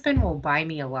 my husband will buy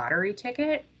me a lottery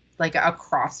ticket, like a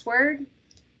crossword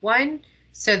one,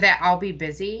 so that I'll be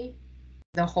busy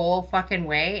the whole fucking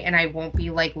way and I won't be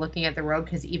like looking at the road,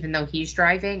 because even though he's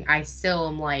driving, I still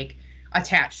am like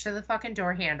attached to the fucking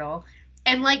door handle,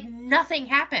 and like nothing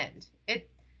happened.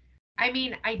 I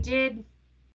mean, I did,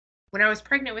 when I was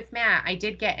pregnant with Matt, I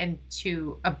did get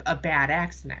into a bad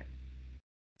accident.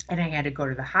 And I had to go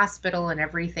to the hospital and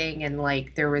everything. And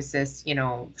like, there was this,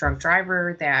 drunk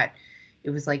driver that it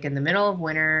was like in the middle of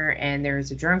winter, and there was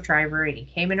a drunk driver and he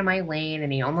came into my lane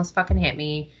and he almost fucking hit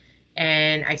me.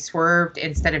 And I swerved.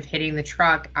 Instead of hitting the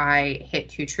truck, I hit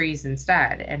 2 trees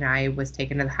instead. And I was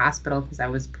taken to the hospital because I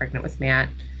was pregnant with Matt.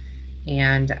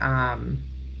 And,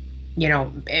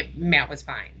 Matt was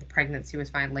fine. The pregnancy was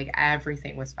fine. Like,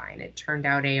 everything was fine. It turned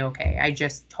out A-okay. I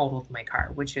just totaled my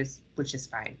car, which is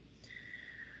fine.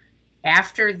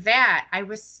 After that, I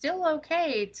was still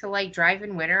okay to like drive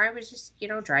in winter. I was just,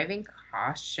 driving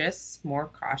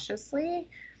more cautiously.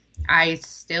 I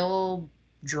still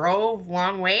drove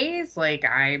long ways. Like,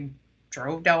 I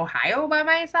drove to Ohio by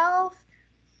myself.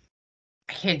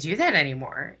 I can't do that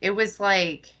anymore. It was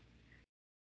like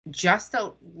just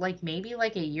maybe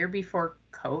like a year before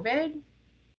COVID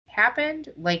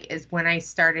happened, like, is when I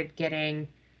started getting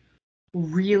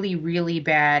really, really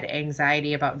bad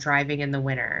anxiety about driving in the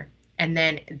winter. And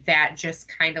then that just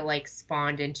kind of like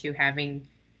spawned into having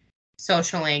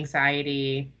social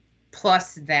anxiety,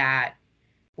 plus that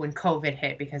when COVID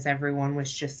hit, because everyone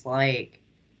was just like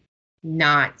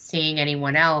not seeing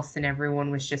anyone else, and everyone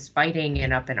was just fighting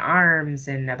and up in arms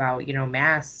and about,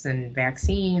 masks and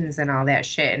vaccines and all that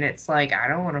shit. And it's like, I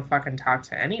don't want to fucking talk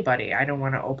to anybody. I don't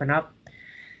want to open up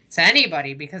to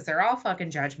anybody because they're all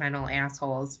fucking judgmental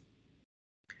assholes.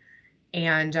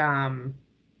 And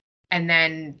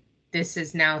then this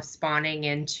is now spawning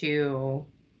into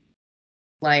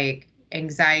like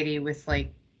anxiety with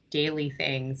like daily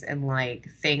things and like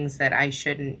things that I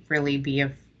shouldn't really be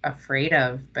afraid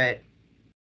of, but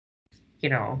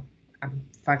I'm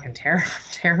fucking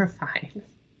terrified.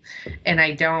 And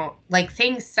I don't like,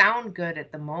 things sound good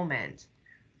at the moment,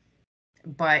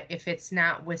 but if it's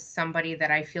not with somebody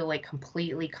that I feel like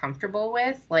completely comfortable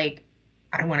with, like,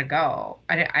 I don't want to go.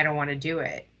 I don't want to do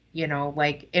it.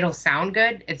 Like, it'll sound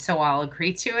good, and so I'll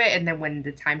agree to it, and then when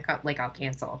the time comes, like, I'll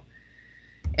cancel.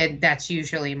 And that's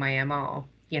usually my MO.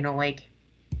 Like,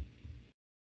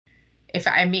 if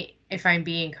I'm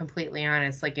being completely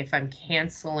honest, like, if I'm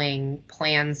canceling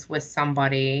plans with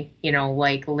somebody,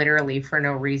 like, literally for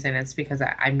no reason, it's because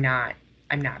I'm not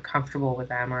comfortable with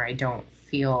them, or I don't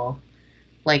feel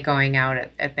like going out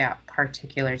at that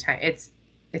particular time.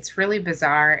 It's really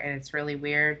bizarre and it's really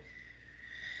weird.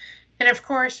 And of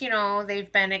course,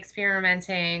 they've been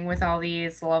experimenting with all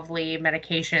these lovely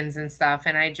medications and stuff.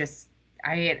 And I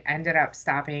ended up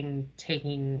stopping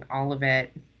taking all of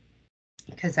it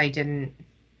because I didn't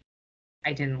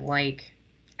like,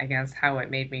 I guess, how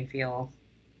it made me feel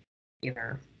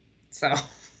either. So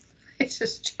I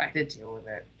just try to deal with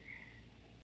it.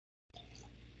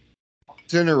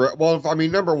 Well, I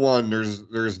mean, number one,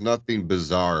 there's nothing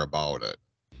bizarre about it.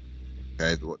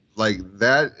 Okay, like,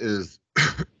 that is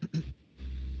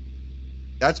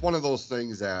that's one of those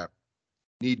things that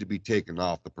need to be taken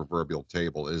off the proverbial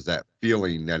table, is that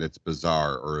feeling that it's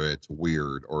bizarre or it's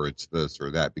weird or it's this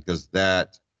or that, because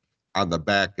that on the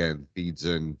back end feeds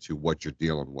into what you're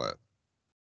dealing with.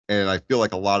 And I feel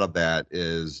like a lot of that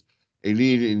is, and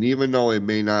even though it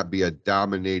may not be a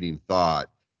dominating thought,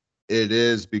 it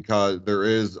is because there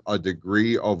is a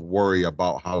degree of worry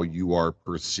about how you are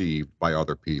perceived by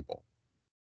other people.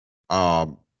 I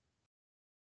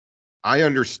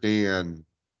understand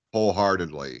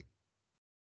wholeheartedly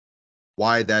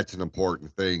why that's an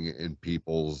important thing in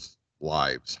people's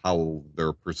lives, how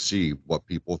they're perceived, what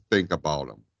people think about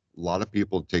them. A lot of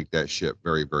people take that shit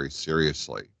very, very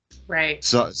seriously. Right.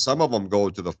 So some of them go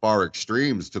to the far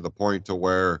extremes, to the point to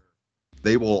where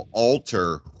they will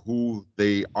alter who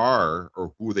they are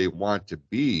or who they want to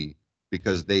be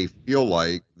because they feel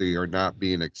like they are not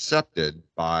being accepted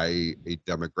by a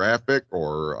demographic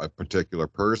or a particular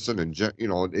person, and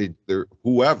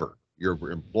whoever,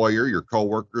 your employer, your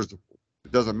coworkers,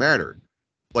 it doesn't matter.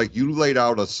 Like, you laid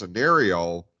out a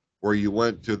scenario where you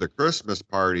went to the Christmas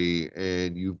party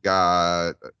and you've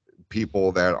got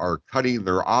people that are cutting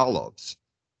their olives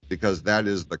because that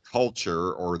is the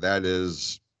culture, or that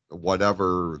is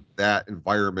whatever that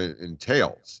environment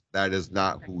entails. That is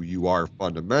not who you are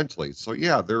fundamentally. So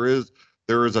yeah, there is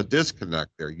a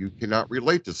disconnect there. You cannot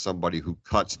relate to somebody who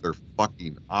cuts their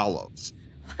fucking olives.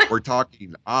 We're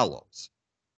talking olives.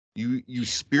 You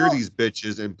spear these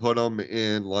bitches and put them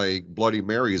in like Bloody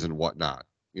Marys and whatnot.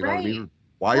 You know what I Right. mean?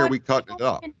 Why Well, are we cutting it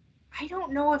up? I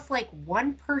don't know if like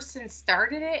one person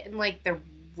started it and like the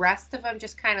rest of them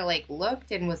just kind of like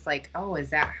looked and was like, oh,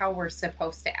 is that how we're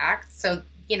supposed to act? So,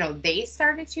 they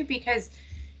started to, because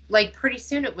like pretty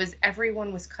soon it was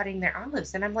everyone was cutting their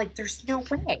olives. And I'm like, there's no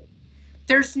way.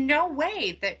 There's no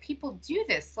way that people do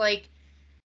this. Like,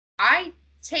 I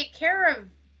take care of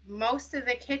most of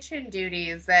the kitchen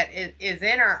duties that is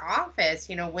in our office,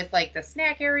 with like the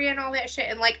snack area and all that shit.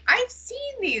 And like, I've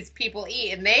seen these people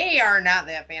eat and they are not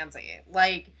that fancy.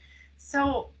 Like,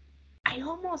 so I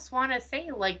almost want to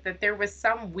say like that there was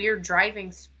some weird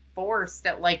driving force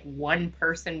that like one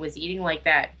person was eating like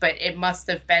that, but it must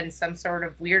have been some sort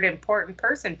of weird important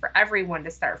person for everyone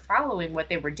to start following what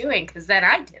they were doing, because then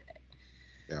I did it.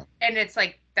 Yeah. And it's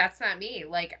like, that's not me.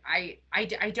 Like, I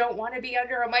don't want to be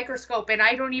under a microscope and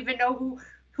I don't even know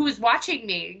who's watching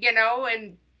me,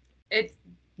 and it's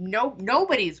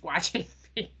nobody's watching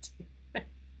me.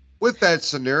 With that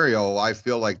scenario, I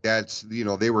feel like that's,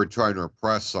 they were trying to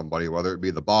impress somebody, whether it be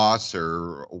the boss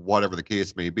or whatever the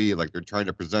case may be. Like they're trying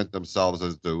to present themselves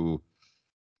as to,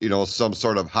 some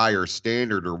sort of higher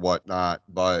standard or whatnot.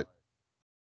 But,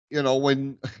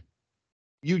 when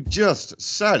you just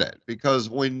said it, because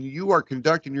when you are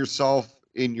conducting yourself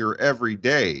in your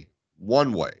everyday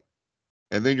one way,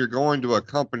 and then you're going to a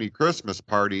company Christmas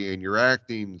party and you're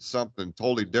acting something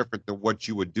totally different than what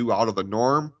you would do out of the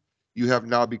norm, you have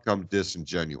now become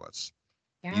disingenuous.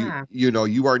 Yeah.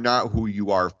 You are not who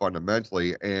you are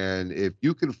fundamentally. And if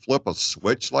you can flip a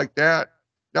switch like that,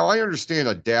 now I understand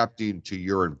adapting to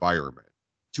your environment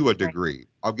to a Right. degree.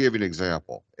 I'll give you an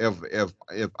example. If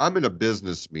I'm in a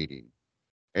business meeting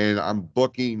and I'm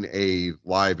booking a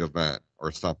live event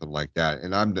or something like that,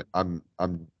 and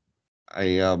I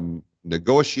am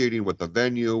negotiating with the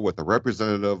venue, with a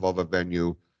representative of a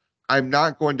venue, I'm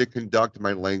not going to conduct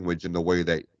my language in the way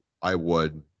that I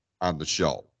would on the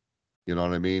show. You know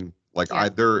what I mean? Like Yeah.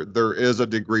 there is a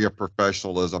degree of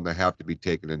professionalism that have to be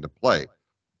taken into play.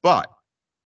 But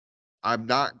I'm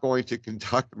not going to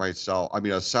conduct myself. I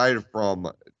mean, aside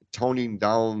from toning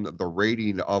down the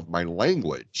rating of my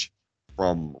language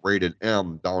from rated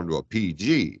M down to a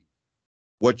PG,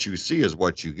 what you see is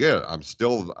what you get. I'm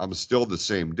still the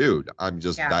same dude. I'm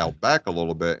just Yeah. dialed back a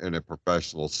little bit in a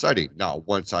professional setting. Now,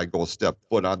 once I go step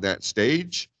foot on that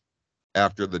stage,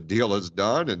 after the deal is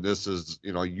done, and this is,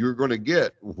 you're going to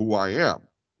get who I am,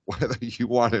 whether you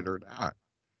want it or not.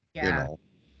 You Yeah. know,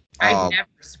 I've um, never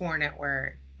sworn at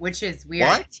work, which is weird.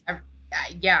 what?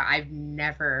 Yeah, I've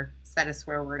never said a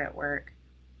swear word at work.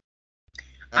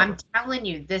 I'm Ever? telling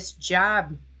you, this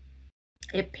job,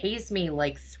 it pays me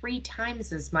like 3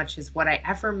 times as much as what I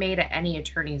ever made at any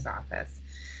attorney's office.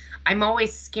 I'm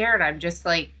always scared I'm just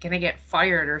like gonna get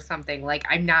fired or something. Like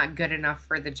I'm not good enough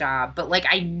for the job. But like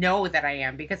I know that I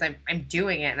am, because I'm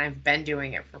doing it and I've been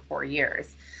doing it for 4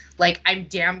 years. Like I'm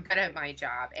damn good at my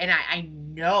job and I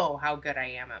know how good I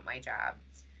am at my job.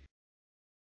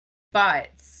 But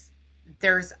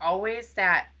there's always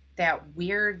that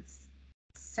weird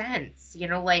sense,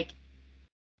 like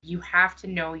you have to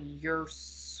know your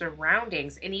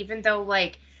surroundings. And even though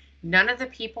like none of the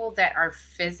people that are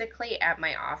physically at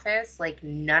my office, like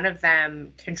none of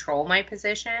them control my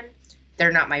position,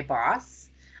 they're not my boss,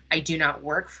 I do not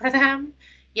work for them,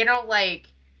 like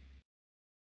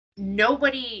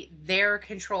nobody there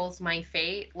controls my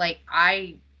fate. Like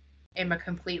I am a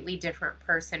completely different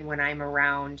person when I'm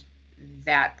around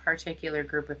that particular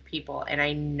group of people, and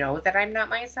I know that I'm not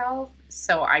myself.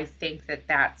 So I think that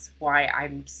that's why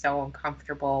I'm so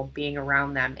uncomfortable being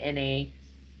around them in a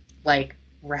like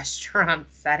restaurant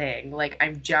setting. Like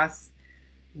I'm just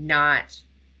not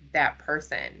that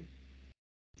person,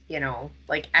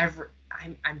 like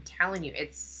I'm telling you,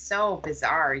 it's so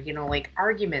bizarre, like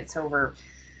arguments over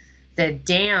the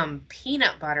damn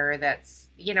peanut butter that's,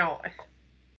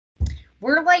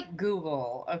 we're like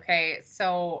Google, okay?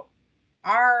 So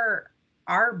our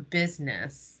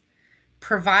business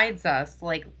provides us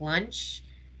like lunch,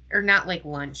 or not like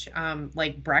lunch,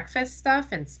 like breakfast stuff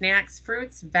and snacks,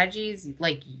 fruits, veggies,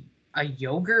 like a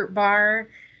yogurt bar,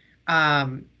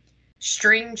 um,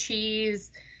 string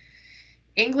cheese,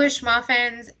 English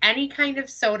muffins, any kind of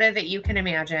soda that you can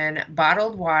imagine,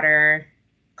 bottled water,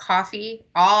 coffee,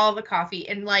 all the coffee,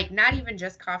 and like not even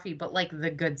just coffee, but like the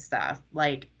good stuff,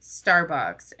 like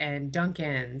Starbucks and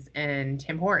Dunkin's and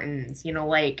Tim Hortons,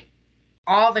 like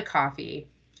all the coffee,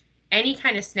 any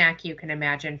kind of snack you can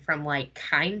imagine, from like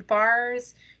Kind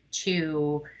bars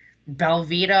to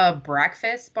Belvita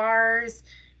breakfast bars,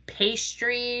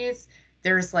 pastries.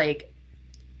 There's like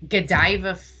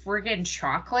Godiva friggin'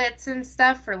 chocolates and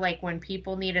stuff for like when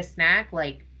people need a snack,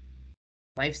 like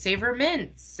Lifesaver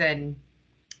mints and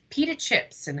pita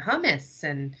chips and hummus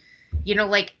and, you know,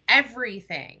 like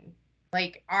everything.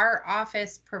 Like our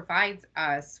office provides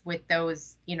us with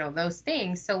those, you know, those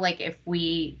things. So like if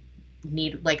we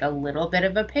need like a little bit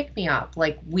of a pick me up,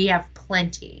 like we have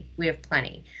plenty. We have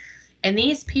plenty. And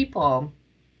these people,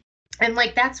 and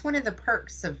like that's one of the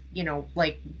perks of, you know,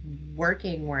 like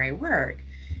working where I work.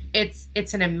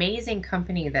 It's an amazing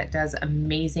company that does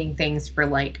amazing things for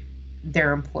like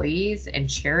their employees and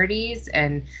charities.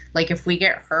 And like if we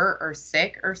get hurt or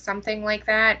sick or something like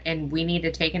that and we need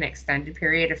to take an extended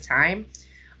period of time,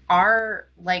 our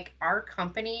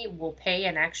company will pay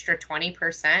an extra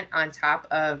 20% on top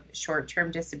of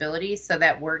short-term disability, so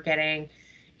that we're getting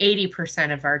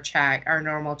 80% of our check, our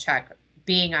normal check,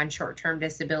 being on short-term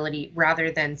disability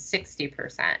rather than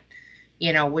 60%,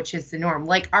 you know, which is the norm.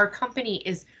 Like our company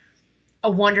is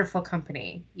a wonderful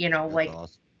company, you know. That's like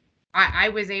awesome. I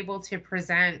was able to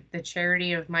present the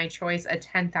charity of my choice a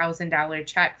 $10,000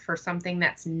 check for something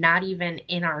that's not even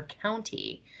in our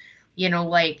county. You know,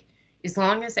 like as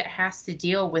long as it has to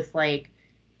deal with like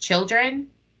children,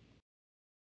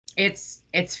 it's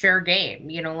fair game.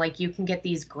 You know, like you can get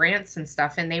these grants and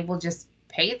stuff and they will just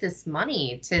pay this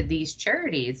money to these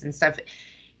charities and stuff.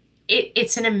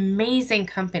 It's an amazing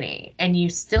company, and you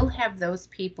still have those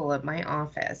people at my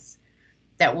office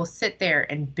that will sit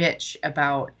there and bitch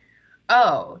about,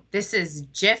 oh, this is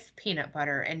Jif peanut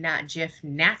butter and not Jif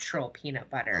natural peanut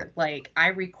butter. Like I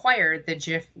require the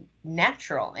Jif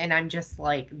natural, and I'm just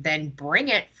like, then bring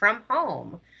it from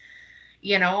home.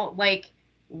 You know, like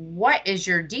what is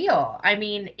your deal? I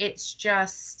mean, it's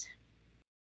just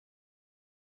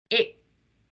it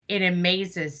it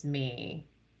amazes me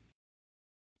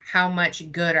how much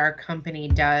good our company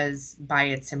does by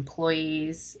its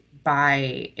employees,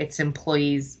 by its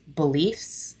employees'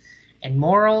 beliefs and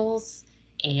morals,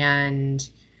 and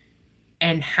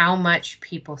how much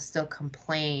people still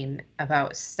complain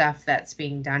about stuff that's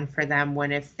being done for them,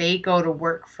 when if they go to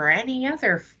work for any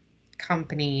other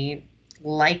company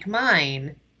like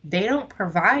mine, they don't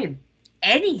provide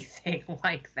anything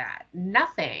like that.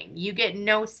 Nothing. You get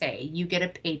no say. You get a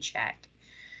paycheck.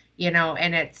 You know,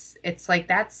 and it's like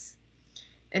that's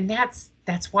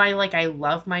why like I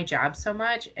love my job so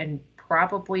much, and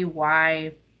probably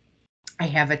why I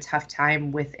have a tough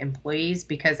time with employees,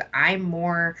 because I'm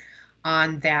more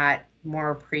on that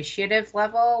more appreciative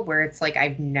level where it's like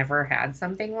I've never had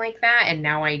something like that and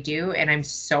now I do, and I'm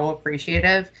so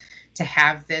appreciative to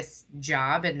have this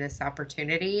job and this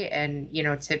opportunity, and you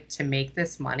know, to make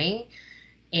this money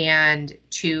and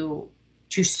to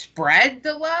spread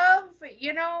the love,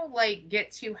 you know, like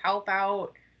get to help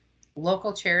out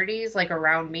local charities like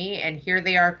around me, and here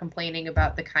they are complaining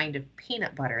about the kind of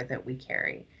peanut butter that we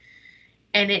carry.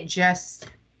 And it just,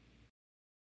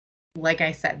 like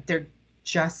I said, they're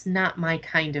just not my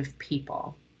kind of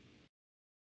people.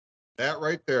 That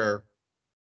right there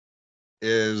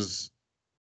is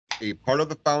a part of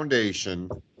the foundation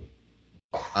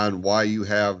on why you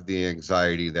have the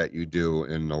anxiety that you do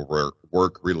in a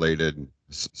work related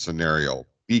scenario,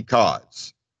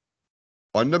 because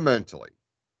fundamentally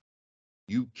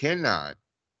you cannot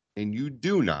and you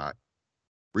do not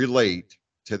relate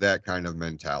to that kind of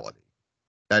mentality.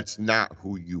 That's not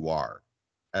who you are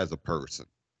as a person.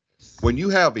 When you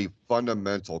have a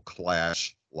fundamental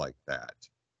clash like that,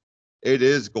 it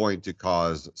is going to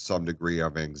cause some degree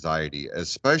of anxiety,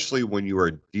 especially when you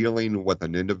are dealing with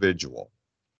an individual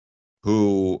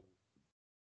who,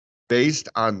 based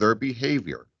on their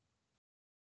behavior,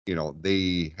 you know,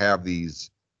 they have these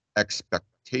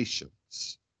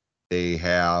expectations. They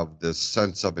have this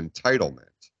sense of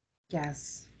entitlement.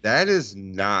 Yes. That is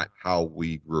not how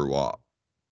we grew up.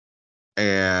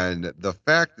 And the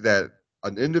fact that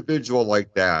an individual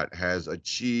like that has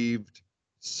achieved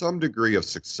some degree of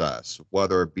success,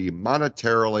 whether it be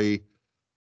monetarily,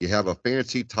 you have a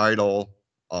fancy title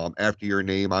after your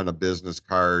name on a business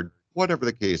card, whatever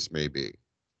the case may be,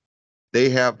 they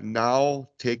have now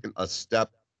taken a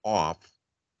step off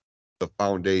the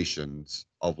foundations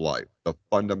of life, the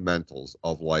fundamentals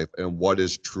of life, and what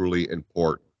is truly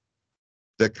important.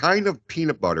 The kind of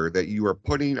peanut butter that you are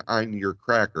putting on your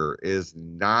cracker is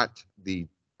not the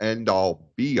end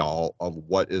all be all of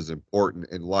what is important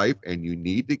in life, and you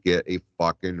need to get a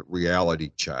fucking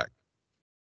reality check.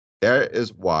 That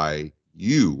is why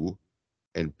you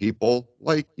and people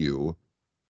like you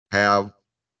have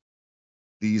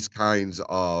these kinds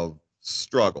of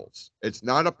struggles. It's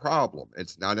not a problem.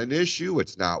 It's not an issue.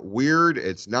 It's not weird.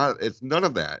 It's none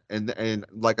of that. And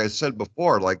like I said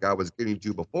before, like I was getting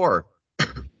to before,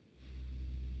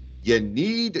 you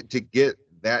need to get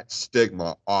that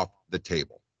stigma off the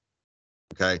table.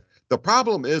 Okay. The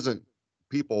problem isn't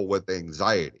people with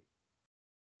anxiety.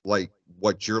 like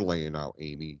what you're laying out,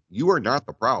 Amy. You are not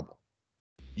the problem.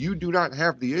 You do not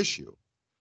have the issue.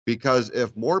 Because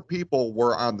if more people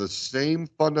were on the same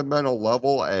fundamental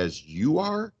level as you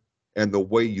are, and the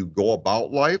way you go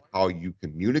about life, how you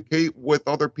communicate with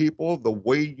other people, the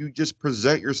way you just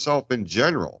present yourself in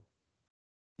general,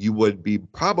 you would be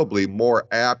probably more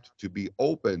apt to be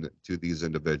open to these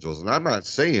individuals. And I'm not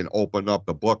saying open up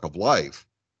the book of life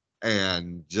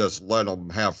and just let them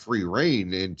have free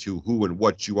reign into who and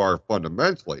what you are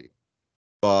fundamentally,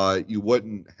 but you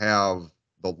wouldn't have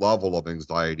the level of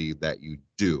anxiety that you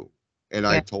do. And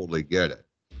I Yeah. totally get it.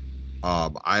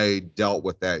 I dealt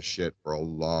with that shit for a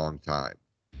long time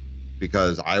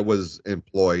because I was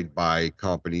employed by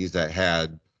companies that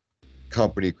had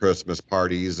company Christmas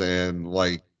parties. And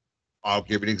like, I'll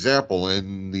give you an example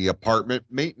in the apartment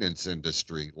maintenance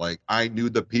industry. Like, I knew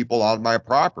the people on my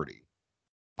property.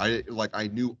 I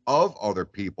knew of other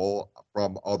people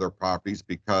from other properties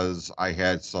because I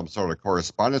had some sort of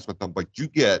correspondence with them. But you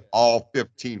get all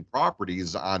 15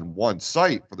 properties on one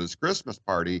site for this Christmas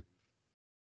party.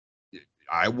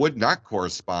 I would not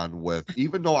correspond with,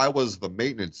 even though I was the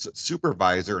maintenance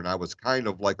supervisor and I was kind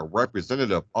of like a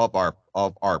representative of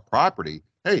our property.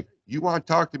 Hey, you want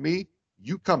to talk to me?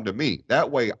 You come to me. That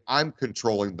way I'm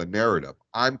controlling the narrative.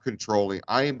 I am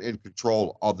in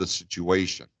control of the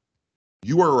situation.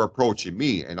 You are approaching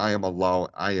me and I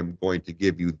am going to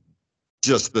give you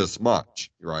just this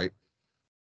much, right?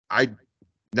 I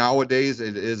Nowadays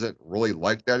it isn't really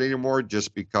like that anymore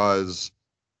just because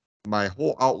my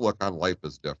whole outlook on life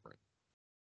is different.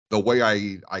 The way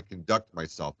I conduct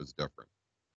myself is different.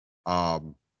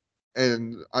 Um,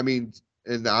 and I mean,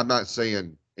 and I'm not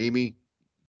saying, Amy,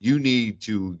 you need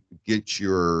to get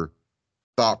your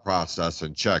thought process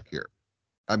in check here.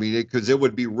 I mean, because it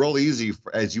would be real easy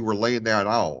as you were laying that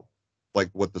out, like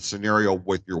with the scenario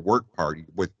with your work party,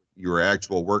 with your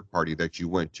actual work party that you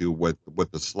went to with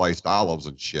the sliced olives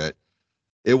and shit.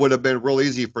 It would have been real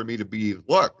easy for me to be,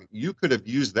 look, you could have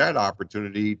used that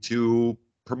opportunity to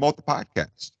promote the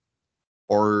podcast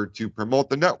or to promote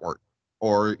the network,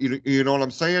 or you know what I'm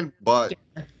saying? But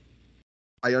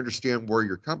I understand where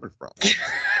you're coming from,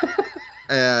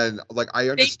 and like I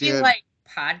Maybe understand. like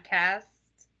podcast,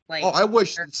 Oh, like I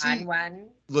wish. on See, one.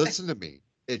 listen to me.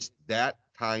 It's that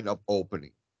kind of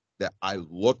opening that I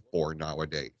look for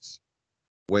nowadays.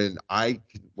 When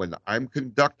I'm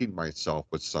conducting myself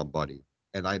with somebody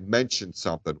and I mention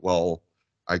something, well,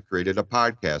 I created a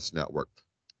podcast network.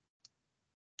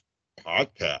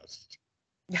 Podcast.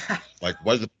 Like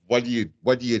what do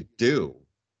you do?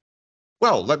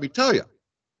 Well, let me tell you.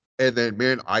 And then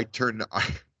man, I turn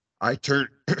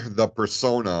the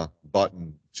persona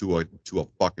button to a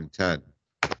fucking 10.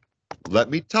 Let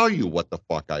me tell you what the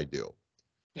fuck I do.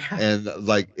 Yeah. And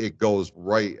like it goes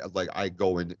right, like I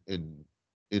go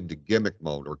into gimmick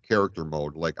mode or character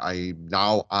mode. Like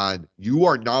you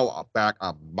are now back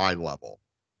on my level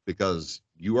because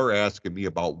you are asking me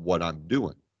about what I'm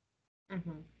doing.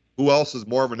 Mhm. Who else is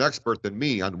more of an expert than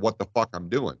me on what the fuck I'm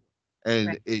doing? And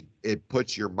Right. it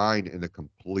puts your mind in a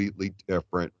completely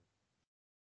different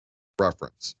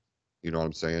reference. You know what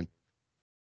I'm saying?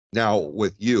 Now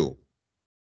with you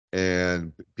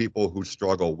and people who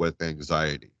struggle with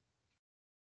anxiety,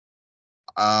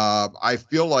 I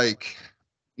feel like,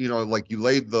 like you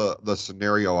laid the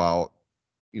scenario out.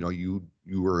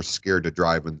 You were scared to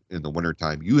drive in the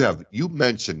wintertime. You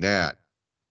mentioned that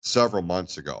several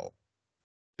months ago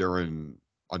during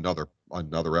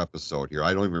another episode here.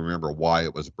 I don't even remember why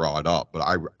it was brought up, but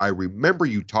I remember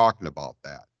you talking about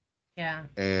that. Yeah.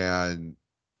 And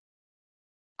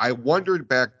I wondered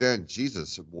back then,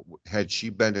 Jesus, had she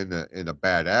been in a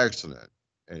bad accident,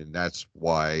 and that's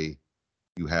why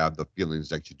you have the feelings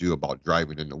that you do about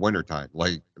driving in the wintertime.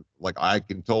 Like I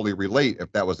can totally relate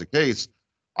if that was the case.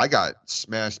 I got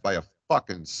smashed by a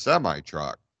fucking semi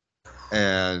truck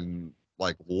and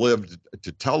like lived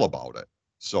to tell about it.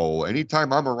 So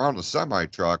anytime I'm around a semi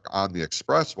truck on the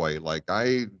expressway, like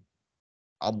I'm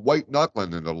white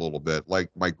knuckling it a little bit. Like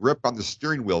my grip on the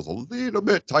steering wheel is a little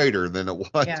bit tighter than it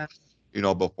was,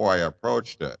 Yeah. before I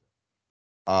approached it.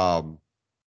 Um,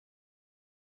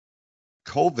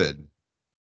 COVID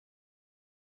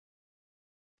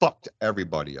fucked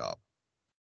everybody up.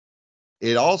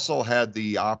 It also had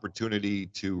the opportunity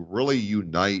to really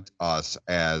unite us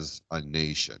as a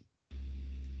nation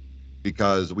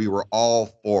because we were all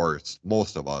forced,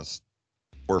 most of us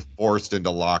were forced into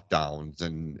lockdowns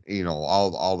and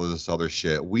all of this other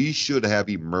shit. We should have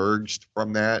emerged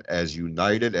from that as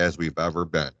united as we've ever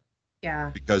been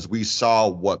Yeah. because we saw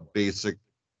what basic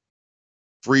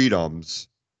freedoms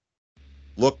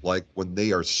look like when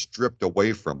they are stripped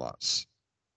away from us.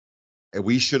 And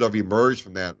we should have emerged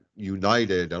from that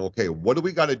united. And okay, what do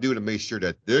we got to do to make sure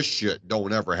that this shit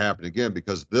don't ever happen again?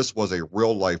 Because this was a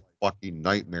real life fucking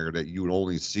nightmare that you would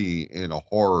only see in a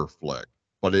horror flick,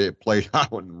 but it played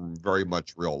out in very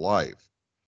much real life.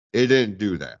 It didn't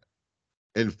do that.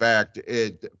 In fact,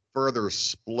 it further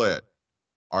split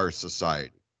our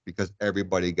society because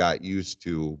everybody got used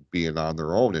to being on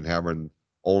their own and having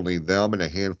only them and a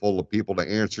handful of people to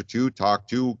answer to, talk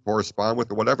to, correspond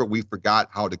with, or whatever. We forgot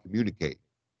how to communicate.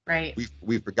 Right.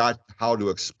 We forgot how to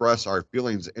express our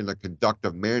feelings in a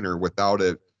conductive manner without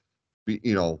it be,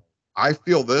 I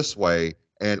feel this way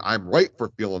and I'm right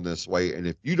for feeling this way. And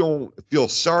if you don't feel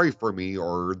sorry for me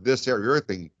or this or your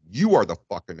thing, you are the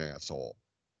fucking asshole.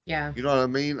 Yeah. You know what I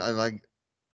mean? And like,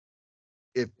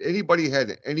 if anybody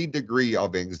had any degree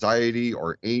of anxiety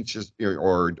or anxious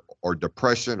or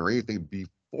depression or anything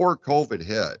before COVID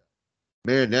hit,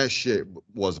 man, that shit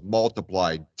was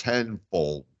multiplied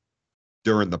tenfold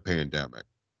during the pandemic.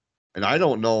 And I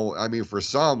don't know. I mean, for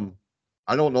some,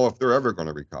 I don't know if they're ever going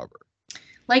to recover.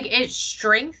 Like it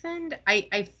strengthened,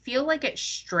 I feel like it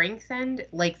strengthened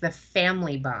like the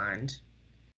family bond,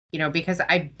 because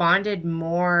I bonded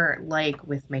more like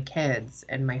with my kids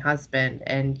and my husband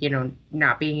and,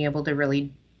 not being able to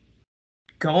really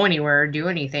go anywhere or do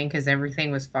anything because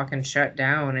everything was fucking shut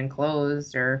down and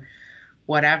closed or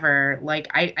whatever. Like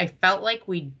I felt like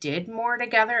we did more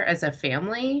together as a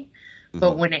family.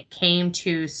 But when it came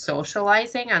to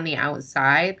socializing on the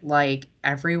outside, like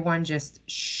everyone just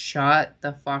shut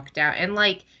the fuck down. And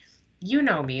like, you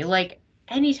know me, like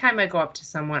anytime I go up to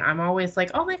someone, I'm always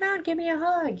like, oh my God, give me a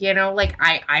hug. Like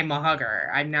I'm a hugger.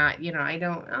 I'm not, I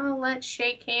don't, oh, let's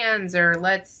shake hands or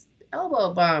let's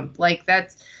elbow bump. Like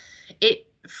that's it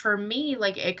for me,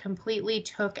 like it completely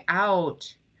took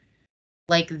out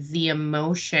like the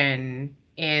emotion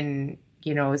in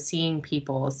seeing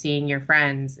people, seeing your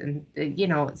friends and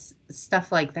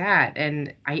stuff like that.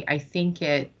 And I think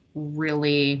it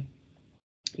really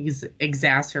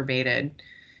exacerbated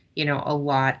a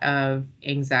lot of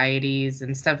anxieties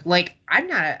and stuff. Like I'm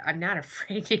not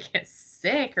afraid to get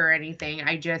sick or anything.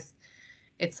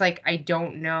 It's like I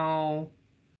don't know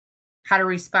how to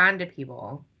respond to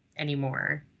people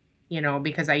anymore,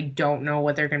 because I don't know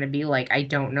what they're going to be like. I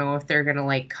don't know if they're going to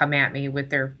like come at me with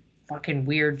their fucking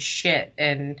weird shit.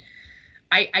 And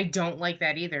I don't like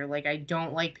that either. Like, I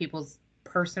don't like people's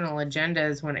personal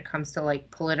agendas when it comes to like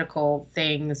political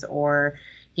things or,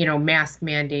 mask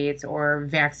mandates or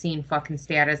vaccine fucking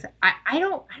status. I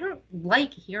don't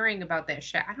like hearing about that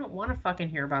shit. I don't want to fucking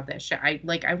hear about that shit. I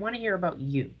want to hear about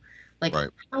you. Like, right.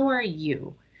 How are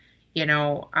you?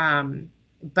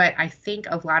 But I think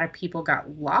a lot of people got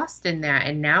lost in that.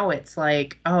 And now it's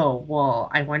like, oh, well,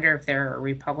 I wonder if they're a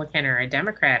Republican or a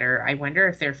Democrat, or I wonder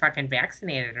if they're fucking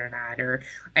vaccinated or not, or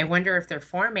I wonder if they're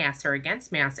for masks or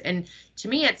against masks. And to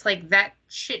me, it's like that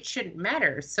shit shouldn't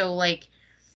matter. So like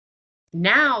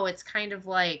now it's kind of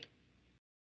like,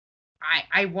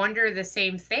 I wonder the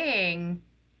same thing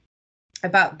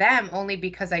about them only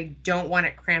because I don't want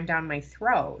it crammed down my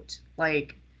throat.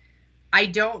 Like, I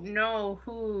don't know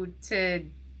who to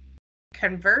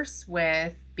converse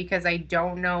with because I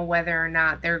don't know whether or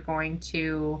not they're going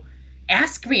to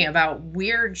ask me about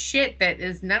weird shit that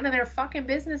is none of their fucking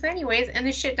business anyways, and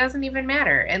the shit doesn't even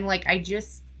matter. And like I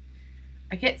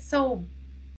get so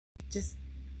just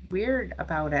weird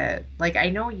about it. Like I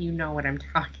know you know what I'm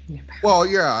talking about. Well,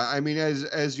 yeah. I mean,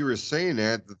 as you were saying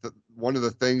that, one of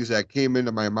the things that came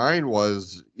into my mind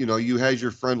was, you had your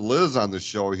friend Liz on the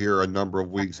show here a number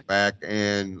of weeks back,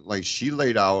 and like she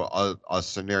laid out a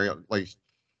scenario like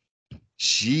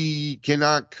she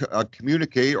cannot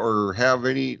communicate or have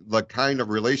the kind of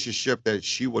relationship that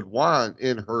she would want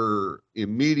in her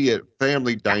immediate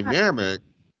family dynamic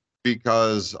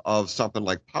because of something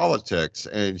like politics.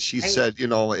 And she said,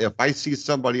 if I see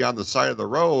somebody on the side of the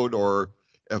road or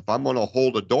if I'm going to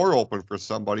hold a door open for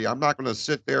somebody, I'm not going to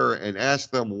sit there and ask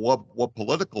them what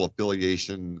political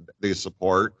affiliation they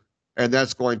support. And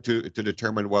that's going to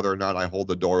determine whether or not I hold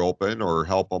the door open or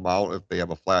help them out if they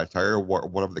have a flat tire,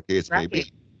 whatever the case may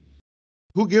be.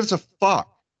 Who gives a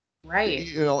fuck? Right.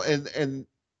 And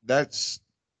that's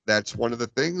one of the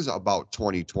things about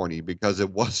 2020, because it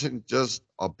wasn't just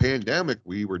a pandemic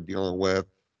we were dealing with.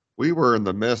 We were in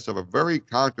the midst of a very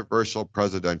controversial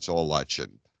presidential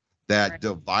election that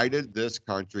divided this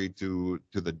country to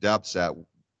the depths that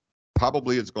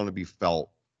probably is going to be felt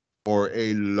for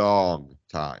a long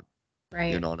time.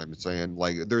 Right. You know what I'm saying?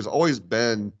 Like there's always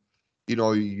been,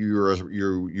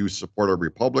 you support a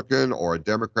Republican or a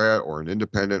Democrat or an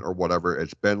independent or whatever.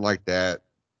 It's been like that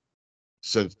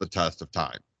since the test of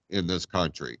time in this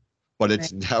country. but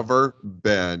it's never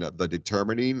been the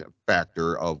determining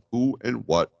factor of who and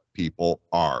what people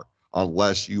are,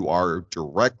 unless you are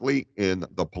directly in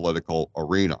the political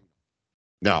arena.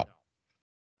 Now,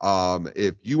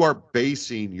 if you are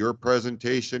basing your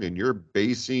presentation and you're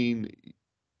basing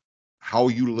how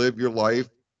you live your life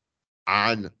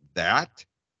on that,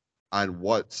 on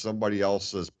what somebody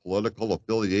else's political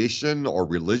affiliation or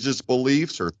religious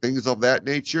beliefs or things of that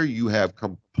nature, you have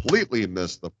completely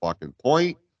missed the fucking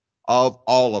point of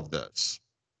all of this.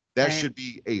 That should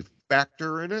be a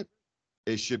factor in it.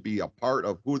 It should be a part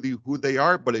of who they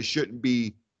are, but it shouldn't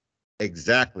be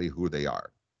exactly who they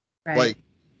are. Right. Like,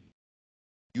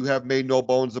 you have made no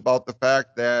bones about the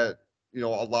fact that, a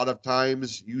lot of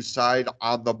times you side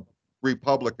on the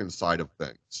Republican side of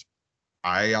things.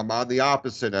 I am on the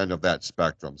opposite end of that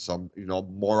spectrum.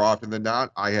 More often than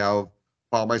not, I have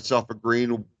found myself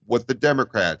agreeing with the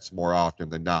Democrats more often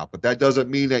than not. But that doesn't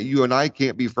mean that you and I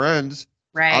can't be friends.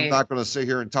 I'm Right. not going to sit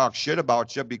here and talk shit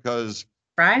about you because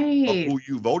of Right. who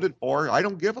you voted for. I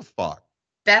don't give a fuck.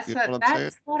 That's You know what what I'm saying?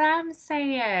 that's what I'm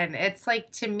saying. It's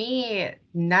like, to me,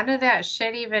 none of that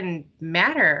shit even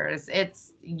matters.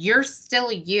 You're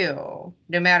still you,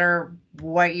 no matter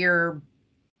what your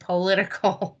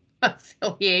political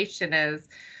affiliation is,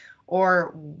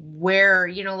 or where,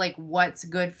 like what's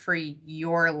good for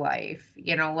your life.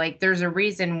 Like there's a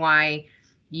reason why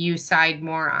you side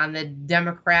more on the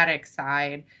Democratic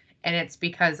side, and it's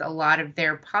because a lot of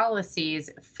their policies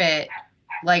fit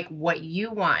like what you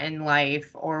want in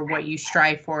life, or what you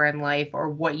strive for in life, or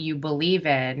what you believe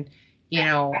in,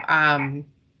 and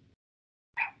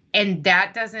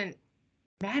that doesn't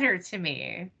matter to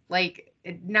me, like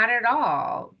not at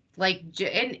all. Like,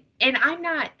 and I'm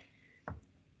not,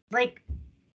 like,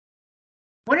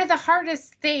 one of the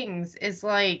hardest things is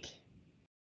like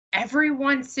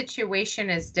everyone's situation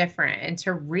is different, and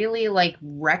to really like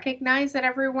recognize that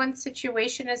everyone's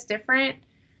situation is different,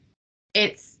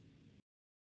 it's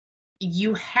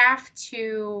you have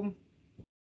to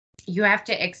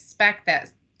expect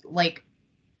that, like,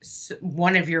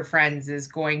 one of your friends is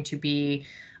going to be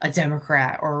a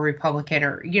Democrat or a Republican,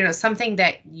 or something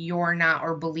that you're not,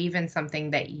 or believe in something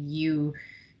that you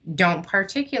don't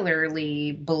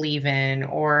particularly believe in,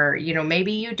 or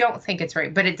maybe you don't think it's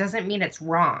right, but it doesn't mean it's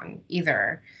wrong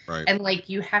either. Right. And like,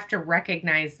 you have to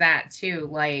recognize that too.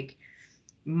 Like,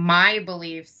 my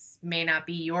beliefs may not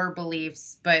be your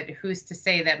beliefs, but who's to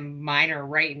say that mine are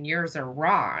right and yours are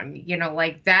wrong?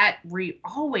 Like that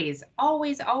always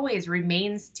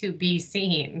remains to be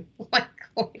seen, like,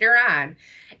 later on.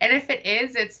 And if it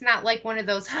is, it's not like one of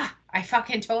those, I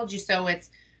fucking told you so. It's,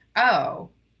 oh,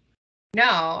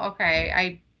 no,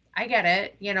 okay, I get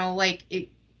it. Like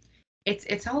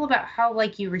it's all about how,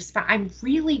 like, you respond. I'm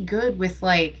really good with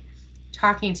like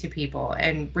talking to people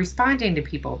and responding to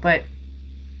people, but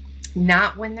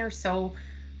not when they're so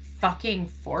fucking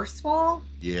forceful.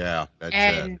 Yeah, that's it.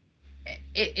 And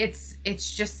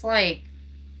it's just like,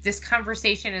 this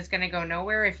conversation is going to go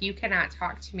nowhere if you cannot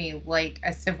talk to me like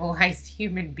a civilized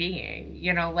human being.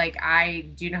 Like, I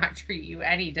do not treat you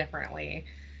any differently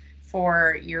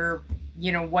for your,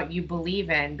 what you believe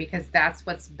in, because that's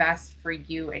what's best for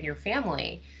you and your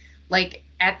family. Like,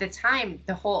 at the time,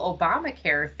 the whole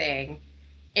Obamacare thing,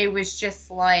 it was just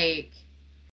like,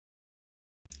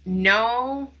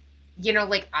 no,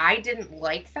 like, I didn't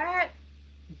like that,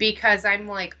 because I'm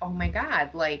like, oh my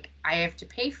God, like, I have to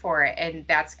pay for it. And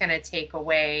that's going to take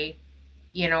away,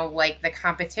 like, the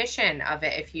competition of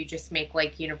it if you just make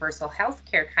like universal health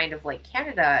care, kind of like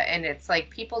Canada. And it's like,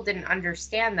 people didn't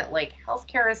understand that, like,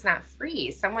 healthcare is not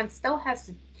free. Someone still has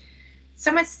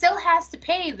to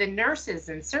pay the nurses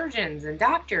and surgeons and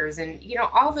doctors and,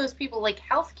 all those people. Like,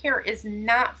 healthcare is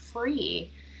not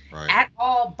free. Right. At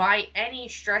all, by any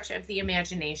stretch of the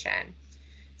imagination.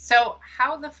 So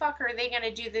how the fuck are they going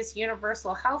to do this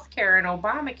universal health care and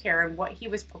Obamacare and what he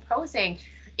was proposing?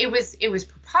 It was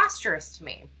preposterous to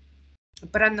me.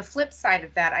 But on the flip side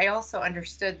of that, I also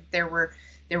understood there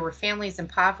were families in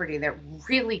poverty that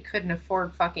really couldn't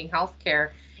afford fucking health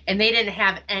care, and they didn't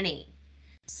have any.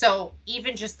 So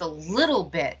even just a little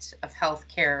bit of health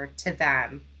care to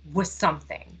them was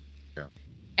something. Yeah.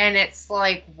 And it's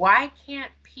like, why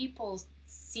can't people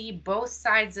see both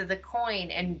sides of the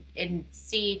coin and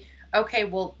see, okay,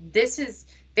 well,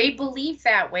 they believe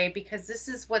that way because this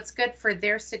is what's good for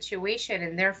their situation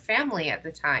and their family at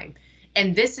the time.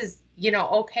 And this is,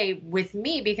 okay with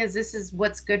me because this is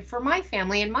what's good for my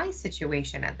family and my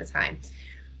situation at the time.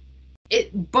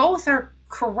 Both are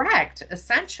correct,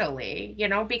 essentially,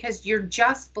 because you're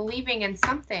just believing in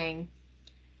something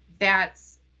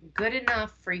that's good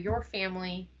enough for your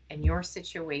family and your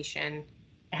situation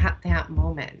at that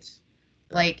moment.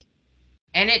 Like,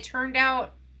 and it turned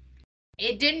out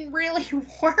it didn't really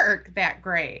work that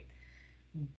great.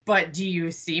 But do you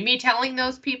see me telling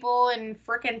those people in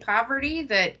frickin' poverty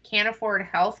that can't afford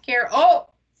health care? Oh,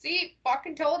 see,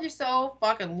 fucking told you so,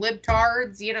 fucking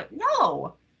libtards, you know?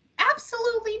 No,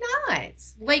 absolutely not.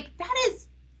 Like, that is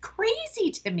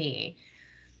crazy to me.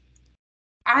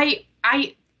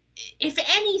 If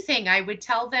anything, I would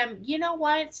tell them, you know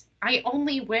what? I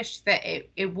only wish that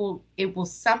it will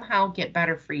somehow get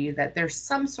better for you, that there's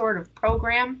some sort of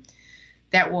program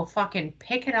that will fucking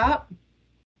pick it up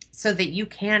so that you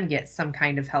can get some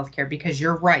kind of healthcare, because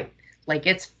you're right. Like,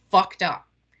 it's fucked up.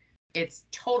 It's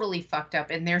totally fucked up,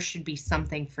 and there should be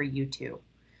something for you too.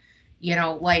 You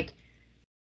know, like,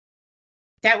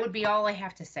 that would be all I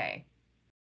have to say.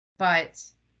 But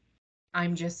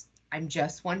I'm just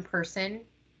one person,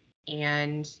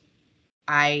 and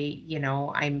I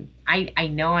know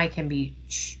I can be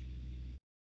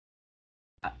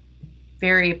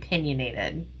very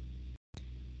opinionated,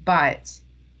 but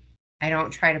I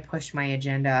don't try to push my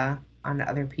agenda on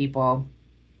other people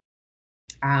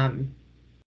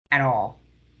at all,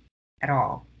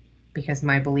 because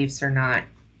my beliefs are not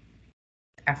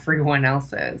everyone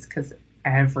else's, because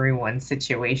everyone's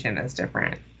situation is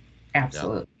different.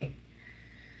 Absolutely.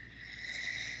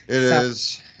 It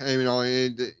is.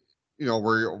 And,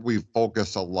 we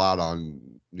focus a lot on,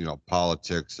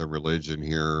 politics and religion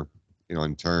here,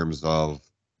 in terms of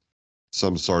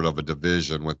some sort of a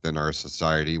division within our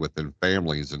society, within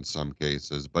families in some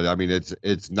cases. But I mean,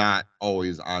 it's not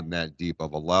always on that deep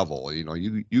of a level.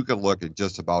 You can look at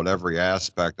just about every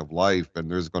aspect of life,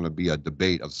 and there's going to be a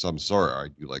debate of some sort.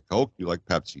 Do you like Coke? Do you like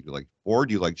Pepsi? Do you like Ford?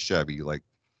 Do you like Chevy? Do you like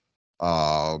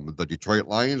the Detroit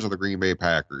Lions or the Green Bay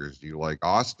Packers? Do you like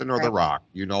Austin or the Rock?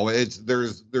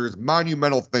 There's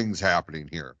monumental things happening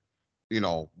here.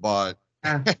 But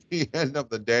at the end of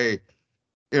the day,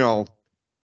 you know,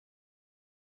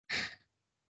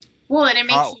 well, and it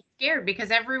makes you scared,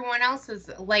 because everyone else is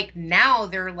like, now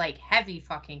they're like heavy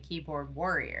fucking keyboard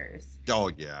warriors.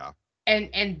 Oh yeah.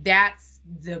 And that's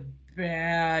the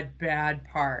bad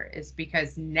part, is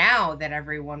because now that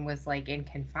everyone was like in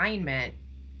confinement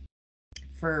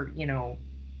for,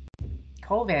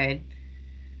 COVID,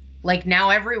 like, now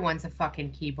everyone's a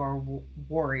fucking keyboard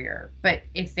warrior. But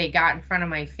if they got in front of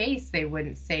my face, they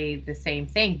wouldn't say the same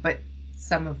thing, but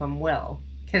some of them will,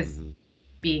 because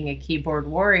being a keyboard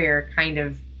warrior kind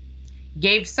of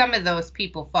gave some of those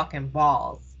people fucking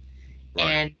balls.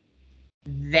 Right.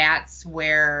 And that's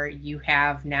where you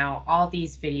have now all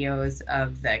these videos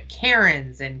of the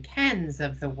Karens and Kens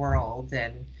of the world,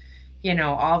 and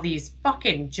all these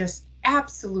fucking just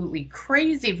absolutely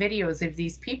crazy videos of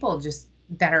these people just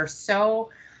that are so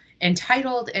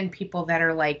entitled, and people that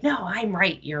are like, no, I'm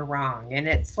right, you're wrong. And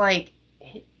it's like,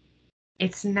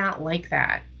 it's not like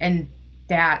that. And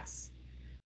that's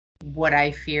what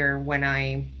I fear when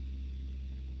I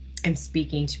am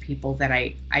speaking to people that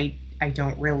I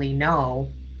don't really know.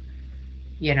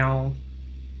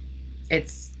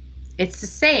 It's the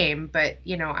same, but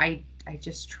I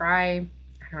just try,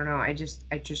 I don't know, I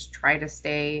just try to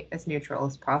stay as neutral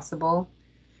as possible.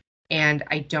 And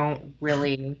I don't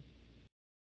really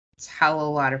tell a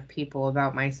lot of people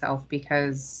about myself,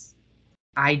 because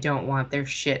I don't want their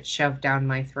shit shoved down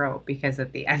my throat, because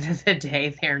at the end of the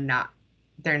day, they're not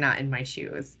in my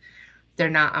shoes. They're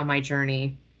not on my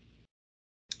journey,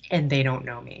 and they don't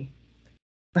know me.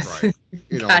 Right.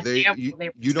 You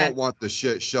don't want the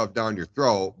shit shoved down your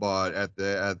throat, but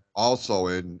also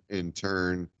in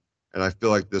turn, and I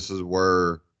feel like this is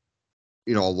where,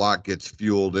 a lot gets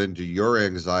fueled into your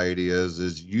anxiety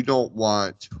is you don't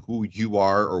want who you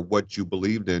are or what you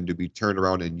believed in to be turned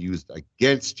around and used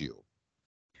against you.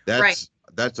 That's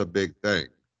a big thing.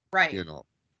 Right.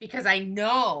 Because I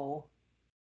know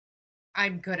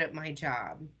I'm good at my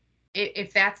job.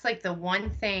 If that's like the one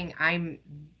thing I'm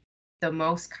the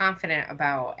most confident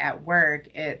about at work,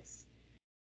 it's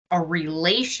a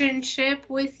relationship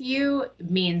with you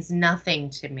means nothing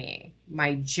to me.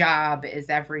 My job is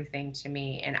everything to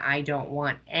me, and I don't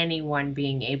want anyone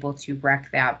being able to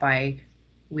wreck that by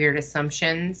weird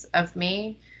assumptions of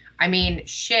me. I mean,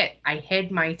 shit, I hid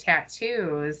my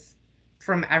tattoos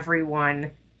from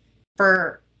everyone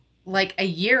for like a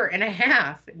year and a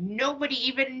half. Nobody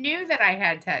even knew that I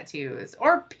had tattoos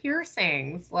or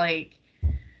piercings. Like,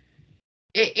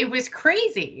 it was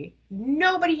crazy.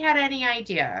 Nobody had any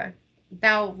idea.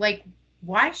 Now, like,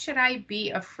 why should I be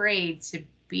afraid to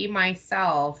be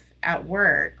myself at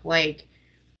work? Like,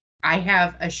 I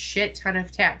have a shit ton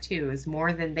of tattoos,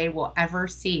 more than they will ever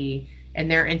see in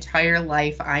their entire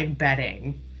life, I'm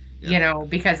betting.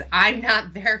 Because I'm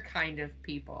not their kind of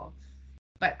people.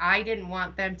 but I didn't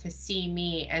want them to see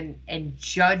me and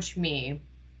judge me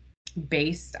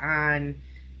based on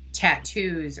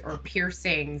tattoos or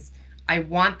piercings. I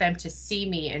want them to see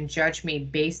me and judge me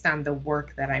based on the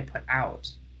work that I put out.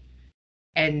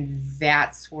 And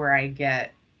that's where I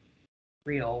get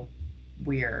real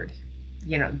weird.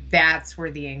 You know, that's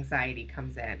where the anxiety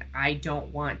comes in. I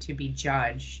don't want to be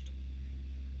judged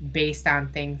based on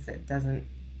things that doesn't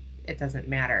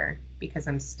matter, because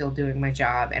I'm still doing my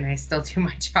job and I still do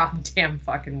my job damn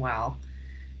fucking well,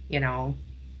 you know.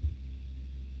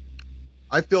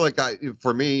 I feel like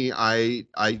for me, I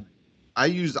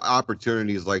use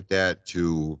opportunities like that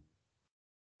to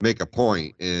make a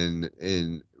point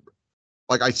in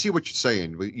like, I see what you're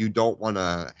saying, but you don't want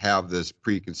to have this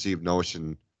preconceived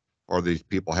notion or these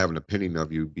people have an opinion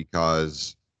of you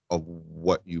because of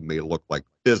what you may look like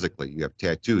physically. You have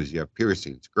tattoos, you have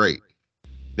piercings, great.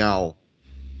 Now,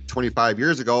 25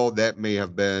 years ago, that may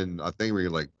have been a thing where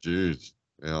you're like, geez,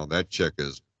 that chick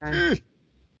is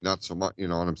not so much, you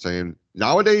know what I'm saying?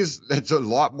 Nowadays, that's a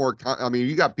lot more. I mean,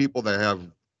 you got people that have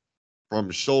from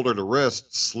shoulder to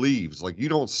wrist sleeves. Like, you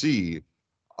don't see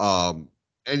um,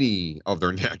 any of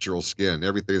their natural skin.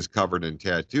 Everything is covered in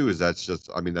tattoos. That's just,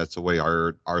 I mean, that's the way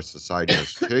our society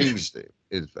has changed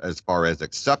as far as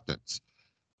acceptance.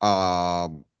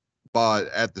 Um, but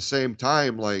at the same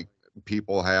time, like,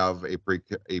 people have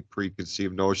a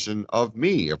preconceived notion of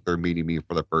me if they're meeting me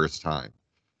for the first time.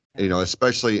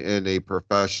 Especially in a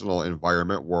professional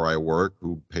environment where I work,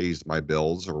 who pays my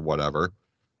bills or whatever.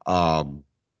 Um,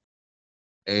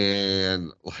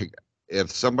 and like,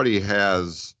 if somebody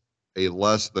has a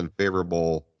less than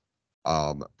favorable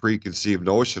preconceived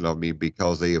notion of me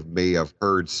because may have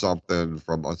heard something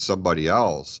from somebody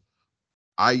else,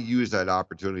 I use that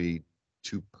opportunity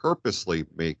to purposely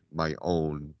make my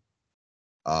own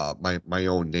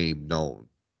name known.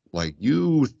 Like,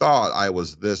 you thought I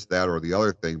was this, that, or the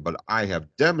other thing, but I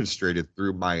have demonstrated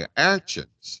through my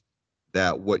actions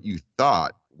that what you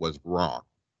thought was wrong.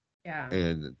 Yeah.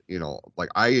 And like,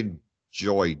 I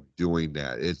enjoy doing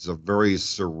that. It's a very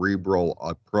cerebral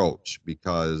approach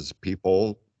because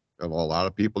people, a lot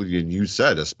of people, and you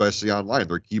said, especially online,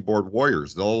 they're keyboard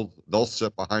warriors. They'll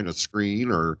sit behind a screen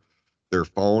or their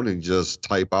phone and just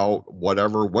type out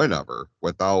whatever whenever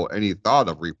without any thought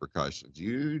of repercussions.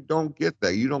 You don't get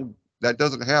that. You don't That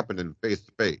doesn't happen in face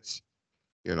to face,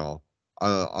 you know,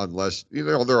 unless,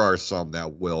 there are some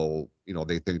that will,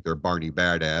 they think they're Barney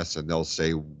Badass and they'll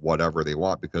say whatever they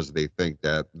want because they think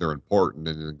that they're important,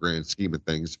 and in the grand scheme of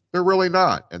things, they're really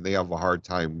not. And they have a hard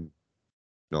time,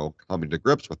 coming to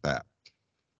grips with that.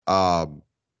 Um,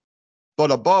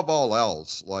 but above all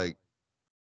else, like,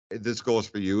 this goes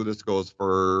for you, this goes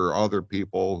for other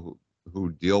people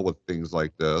who deal with things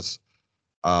like this.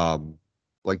 Um,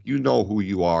 like, who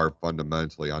you are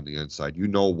fundamentally on the inside. You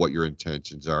know what your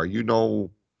intentions are. You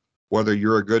know whether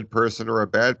you're a good person or a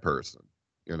bad person.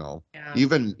 You know, Yeah.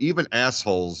 even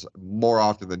assholes, more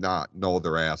often than not, know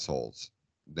they're assholes,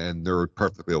 and they're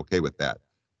perfectly okay with that.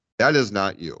 That is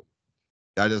not you.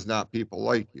 That is not people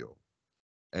like you.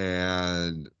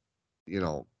 And you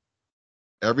know,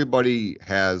 everybody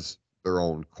has their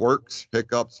own quirks,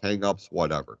 hiccups, hangups,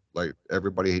 whatever. Like,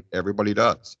 everybody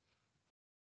does.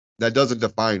 That doesn't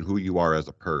define who you are as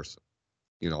a person.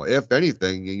 If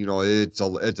anything, it's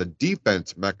a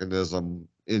defense mechanism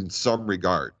in some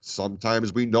regard.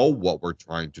 Sometimes we know what we're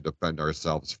trying to defend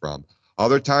ourselves from.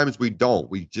 Other times we don't.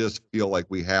 We just feel like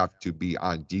we have to be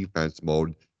on defense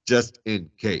mode just in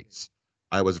case.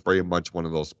 I was very much one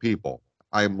of those people.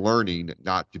 I'm learning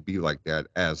not to be like that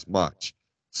as much.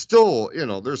 Still,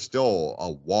 there's still a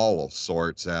wall of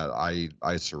sorts that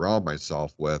I surround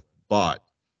myself with, but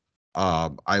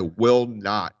I will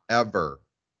not ever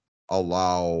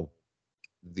allow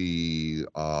the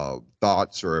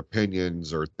thoughts or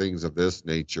opinions or things of this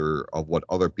nature of what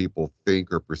other people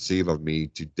think or perceive of me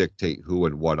to dictate who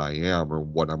and what I am or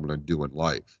what I'm going to do in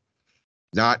life.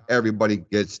 Not everybody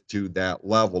gets to that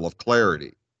level of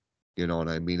clarity. You know what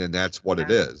I mean? And that's what it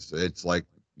is. It's like,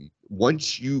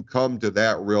 once you come to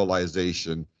that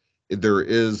realization, there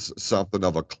is something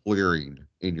of a clearing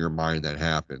in your mind that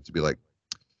happens to be like,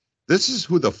 this is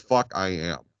who the fuck I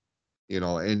am.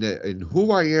 And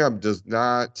who I am does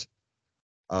not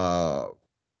uh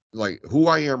like, who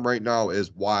I am right now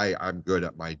is why I'm good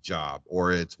at my job,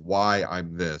 or it's why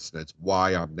I'm this, and it's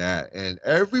why I'm that. And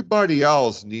everybody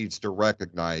else needs to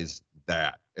recognize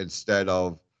that, instead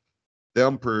of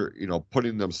them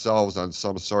putting themselves on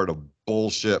some sort of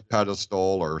bullshit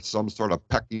pedestal or some sort of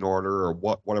pecking order or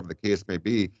whatever the case may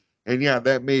be. And yeah,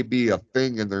 that may be a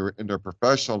thing in their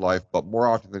professional life, but more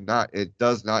often than not, it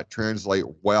does not translate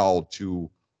well to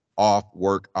off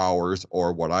work hours,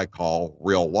 or what I call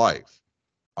real life.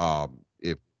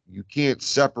 If you can't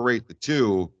separate the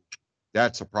two,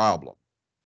 that's a problem.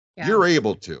 Yeah. You're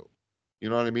able to, you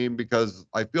know what I mean? Because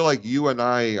I feel like you and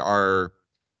I are,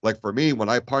 like, for me, when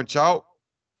I punch out,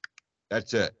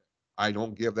 that's it. I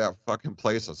don't give that fucking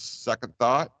place a second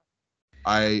thought.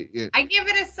 I give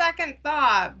it a second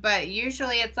thought, but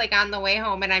usually it's like on the way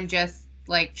home and I'm just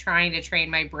like trying to train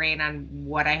my brain on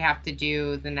what I have to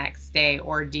do the next day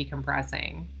or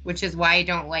decompressing, which is why I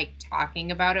don't like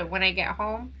talking about it when I get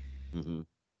home. Mhm.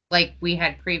 Like we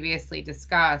had previously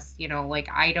discussed, like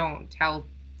I don't tell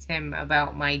Tim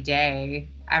about my day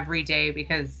every day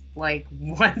because like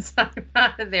once I'm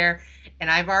out of there and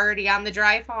I've already on the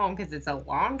drive home, because it's a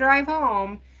long drive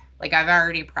home, like I've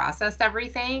already processed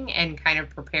everything and kind of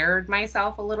prepared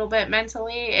myself a little bit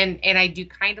mentally, and I do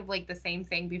kind of like the same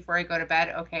thing before I go to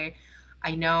bed. Okay,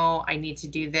 I know I need to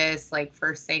do this like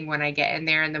first thing when I get in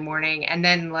there in the morning, and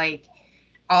then like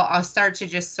I'll start to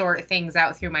just sort things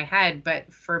out through my head.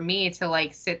 But for me to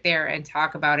like sit there and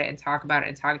talk about it and talk about it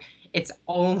and talk, it's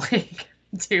only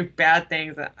do bad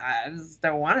things. I just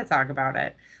don't want to talk about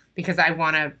it because I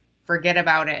want to forget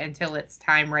about it until it's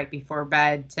time right before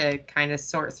bed to kind of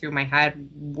sort through my head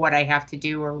what I have to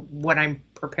do or what I'm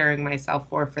preparing myself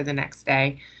for the next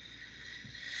day.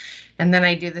 And then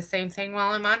I do the same thing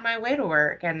while I'm on my way to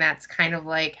work. And that's kind of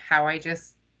like how I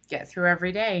just get through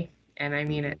every day. And I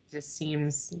mean, it just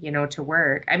seems, to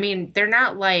work. I mean, they're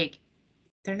not, I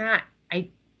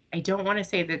don't want to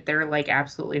say that they're like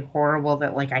absolutely horrible,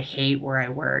 that like I hate where I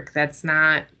work. That's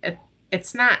not,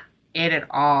 it's not it at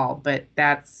all, but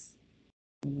that's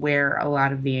where a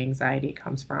lot of the anxiety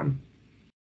comes from.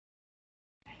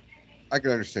 I can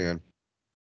understand.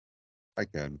 I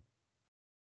can.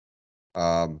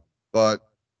 But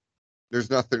there's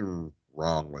nothing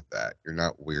wrong with that. You're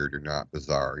not weird. You're not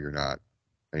bizarre. You're not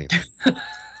anything.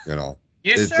 You know.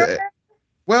 You It's sure?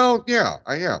 well, yeah,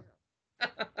 I am.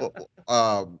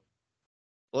 Um,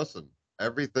 listen,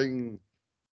 everything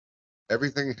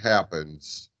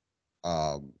happens.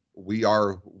 We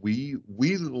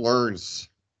learn.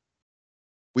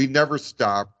 We never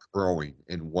stop growing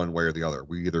in one way or the other.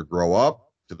 We either grow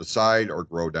up to the side or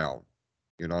grow down.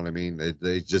 You know what I mean?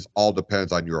 It just all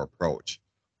depends on your approach.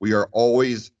 We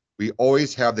always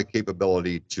have the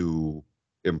capability to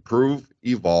improve,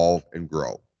 evolve, and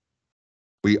grow.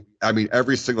 I mean,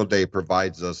 every single day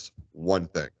provides us one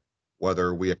thing,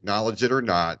 whether we acknowledge it or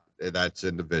not. That's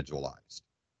individualized.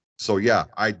 So yeah,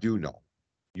 I do know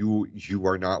you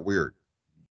are not weird.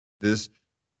 This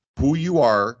who you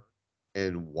are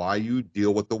and why you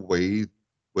deal with the way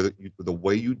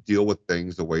you deal with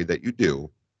things the way that you do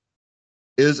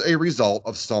is a result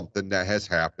of something that has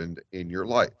happened in your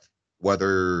life,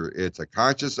 whether it's a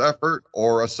conscious effort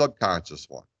or a subconscious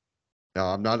one. Now,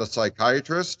 I'm not a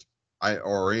psychiatrist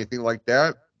or anything like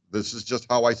that. This is just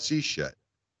how I see shit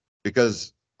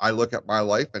because I look at my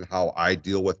life and how I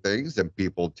deal with things, and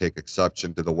people take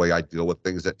exception to the way I deal with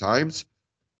things at times.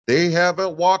 They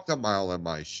haven't walked a mile in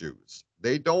my shoes.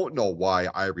 They don't know why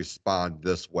I respond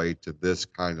this way to this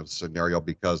kind of scenario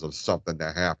because of something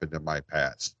that happened in my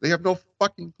past. They have no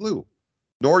fucking clue.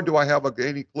 Nor do I have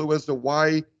any clue as to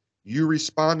why you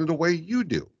respond in the way you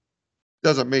do.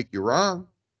 Doesn't make you wrong.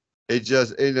 It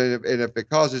just, and if it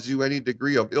causes you any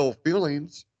degree of ill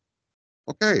feelings,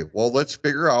 okay, well, let's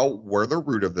figure out where the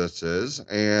root of this is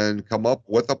and come up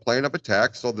with a plan of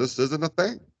attack so this isn't a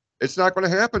thing. It's not going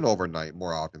to happen overnight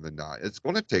more often than not. It's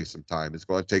going to take some time. It's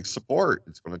going to take support.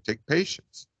 It's going to take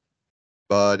patience.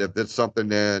 But if it's something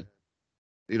that,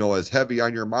 is heavy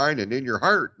on your mind and in your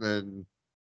heart, then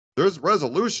there's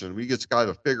resolution. We just got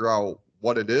to figure out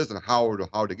what it is and how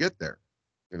to get there.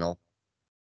 You know,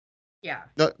 Yeah.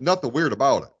 nothing weird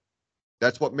about it.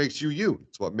 That's what makes you you.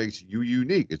 It's what makes you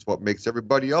unique. It's what makes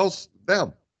everybody else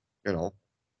them. You know,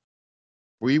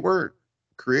 we weren't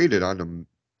created on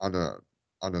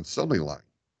an assembly line.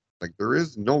 Like there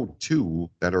is no two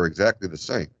that are exactly the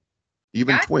same,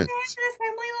 even Got twins. an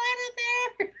assembly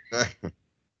line in there?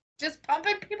 Just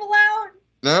pumping people out?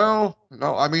 No,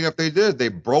 no. I mean, if they did, they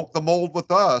broke the mold with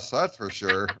us. That's for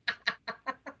sure.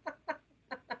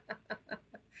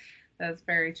 That's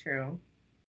very true.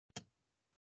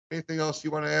 Anything else you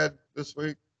want to add this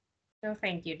week? No,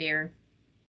 thank you, dear.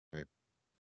 Okay.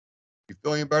 You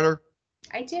feeling better?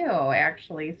 I do,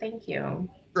 actually. Thank you.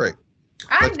 Great.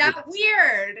 I'm not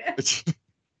weird.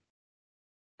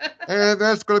 And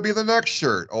that's going to be the next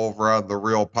shirt over on the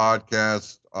Real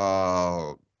Podcast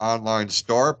online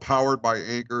store powered by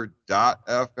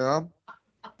Anchor.fm.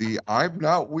 The I'm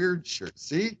Not Weird shirt.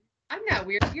 See? I'm not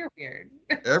weird. You're weird.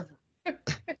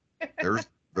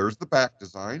 There's the back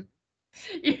design.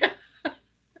 Yeah.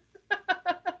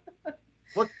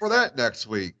 Look for that next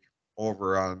week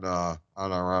over on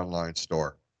our online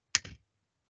store.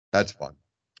 That's fun.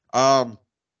 Um,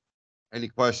 any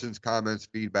questions, comments,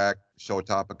 feedback, show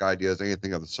topic ideas,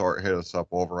 anything of the sort, hit us up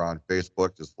over on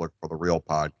Facebook. Just look for The Real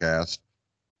Podcast.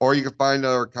 Or you can find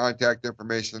our contact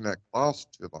information at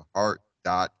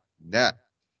closetotheheart.net.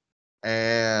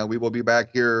 And we will be back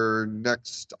here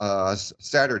next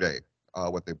Saturday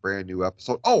with a brand new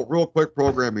episode. Oh, real quick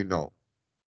programming note.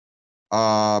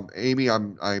 Amy,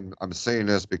 I'm saying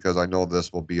this because I know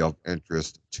this will be of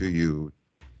interest to you.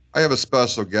 I have a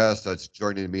special guest that's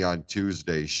joining me on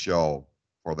Tuesday's show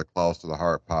for the Close to the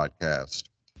Heart podcast.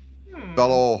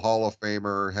 Fellow Hall of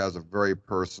Famer, has a very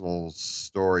personal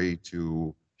story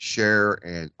to share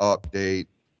and update.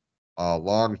 A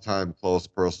longtime close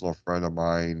personal friend of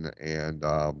mine, and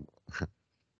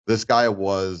this guy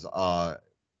was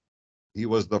he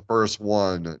was the first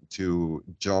one to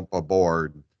jump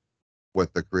aboard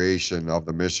with the creation of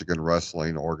the Michigan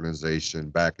Wrestling Organization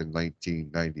back in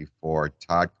 1994.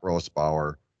 Todd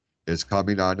Grossbauer is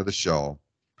coming onto the show.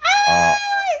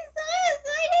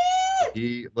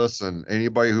 Listen,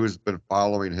 anybody who's been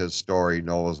following his story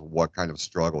knows what kind of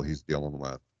struggle he's dealing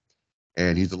with.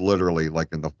 And he's literally like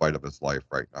in the fight of his life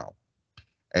right now.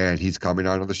 And he's coming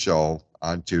onto the show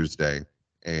on Tuesday,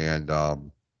 and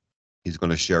he's going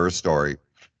to share his story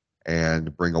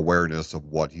and bring awareness of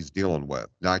what he's dealing with.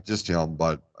 Not just him,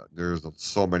 but there's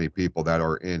so many people that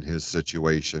are in his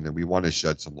situation, and we want to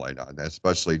shed some light on that,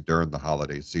 especially during the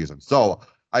holiday season. So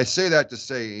I say that to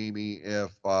say, Amy,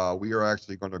 if we are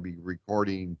actually going to be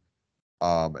recording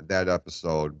that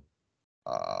episode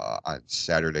on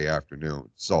Saturday afternoon.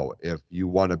 So if you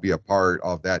want to be a part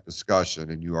of that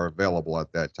discussion and you are available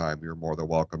at that time, you're more than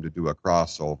welcome to do a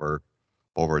crossover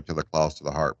over to the Close to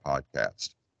the Heart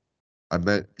podcast. I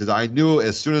meant because I knew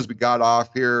as soon as we got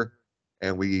off here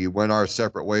and we went our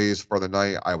separate ways for the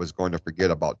night, I was going to forget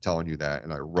about telling you that,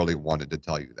 and I really wanted to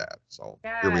tell you that. So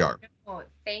here we are. No,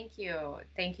 thank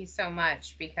you so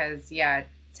much, because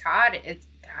Todd,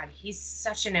 he's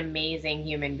such an amazing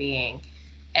human being.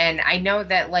 And I know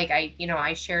that, like,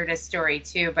 I shared a story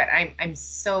too, but I'm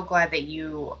so glad that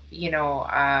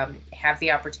have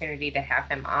the opportunity to have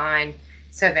him on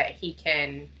so that he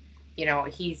can,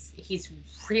 he's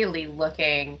really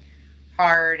looking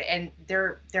hard, and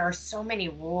there are so many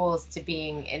rules to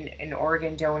being an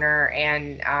organ donor,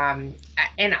 and on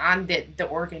the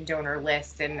organ donor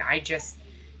list, and I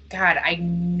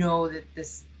know that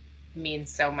this means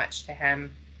so much to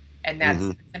him, and that's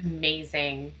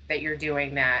amazing that you're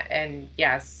doing that. And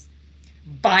yes,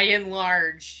 by and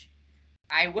large,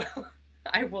 I will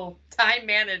I will time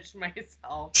manage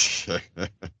myself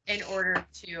in order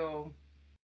to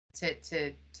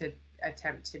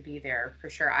attempt to be there for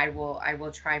sure. I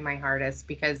will try my hardest,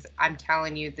 because I'm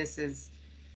telling you, this is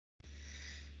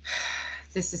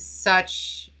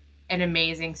such an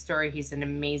amazing story. He's an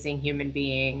amazing human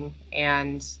being,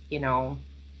 and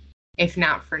if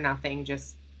not for nothing,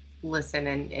 just listen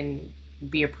and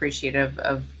be appreciative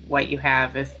of what you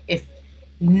have. If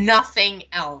nothing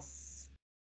else,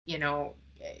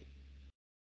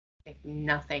 if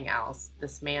nothing else,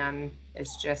 this man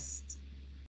is just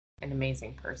an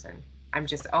amazing person. I'm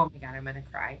just, oh my God, I'm gonna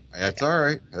cry. That's all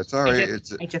right. That's all right.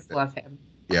 I just love him.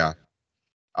 Yeah.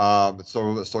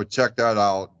 So check that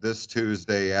out this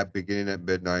Tuesday beginning at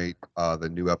midnight. The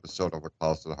new episode of the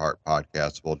Close to the Heart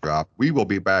podcast will drop. We will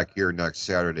be back here next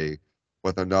Saturday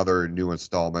with another new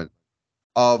installment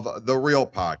of The Real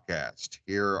Podcast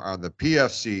here on the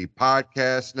PFC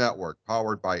Podcast Network,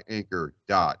 powered by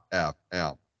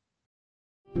Anchor.fm.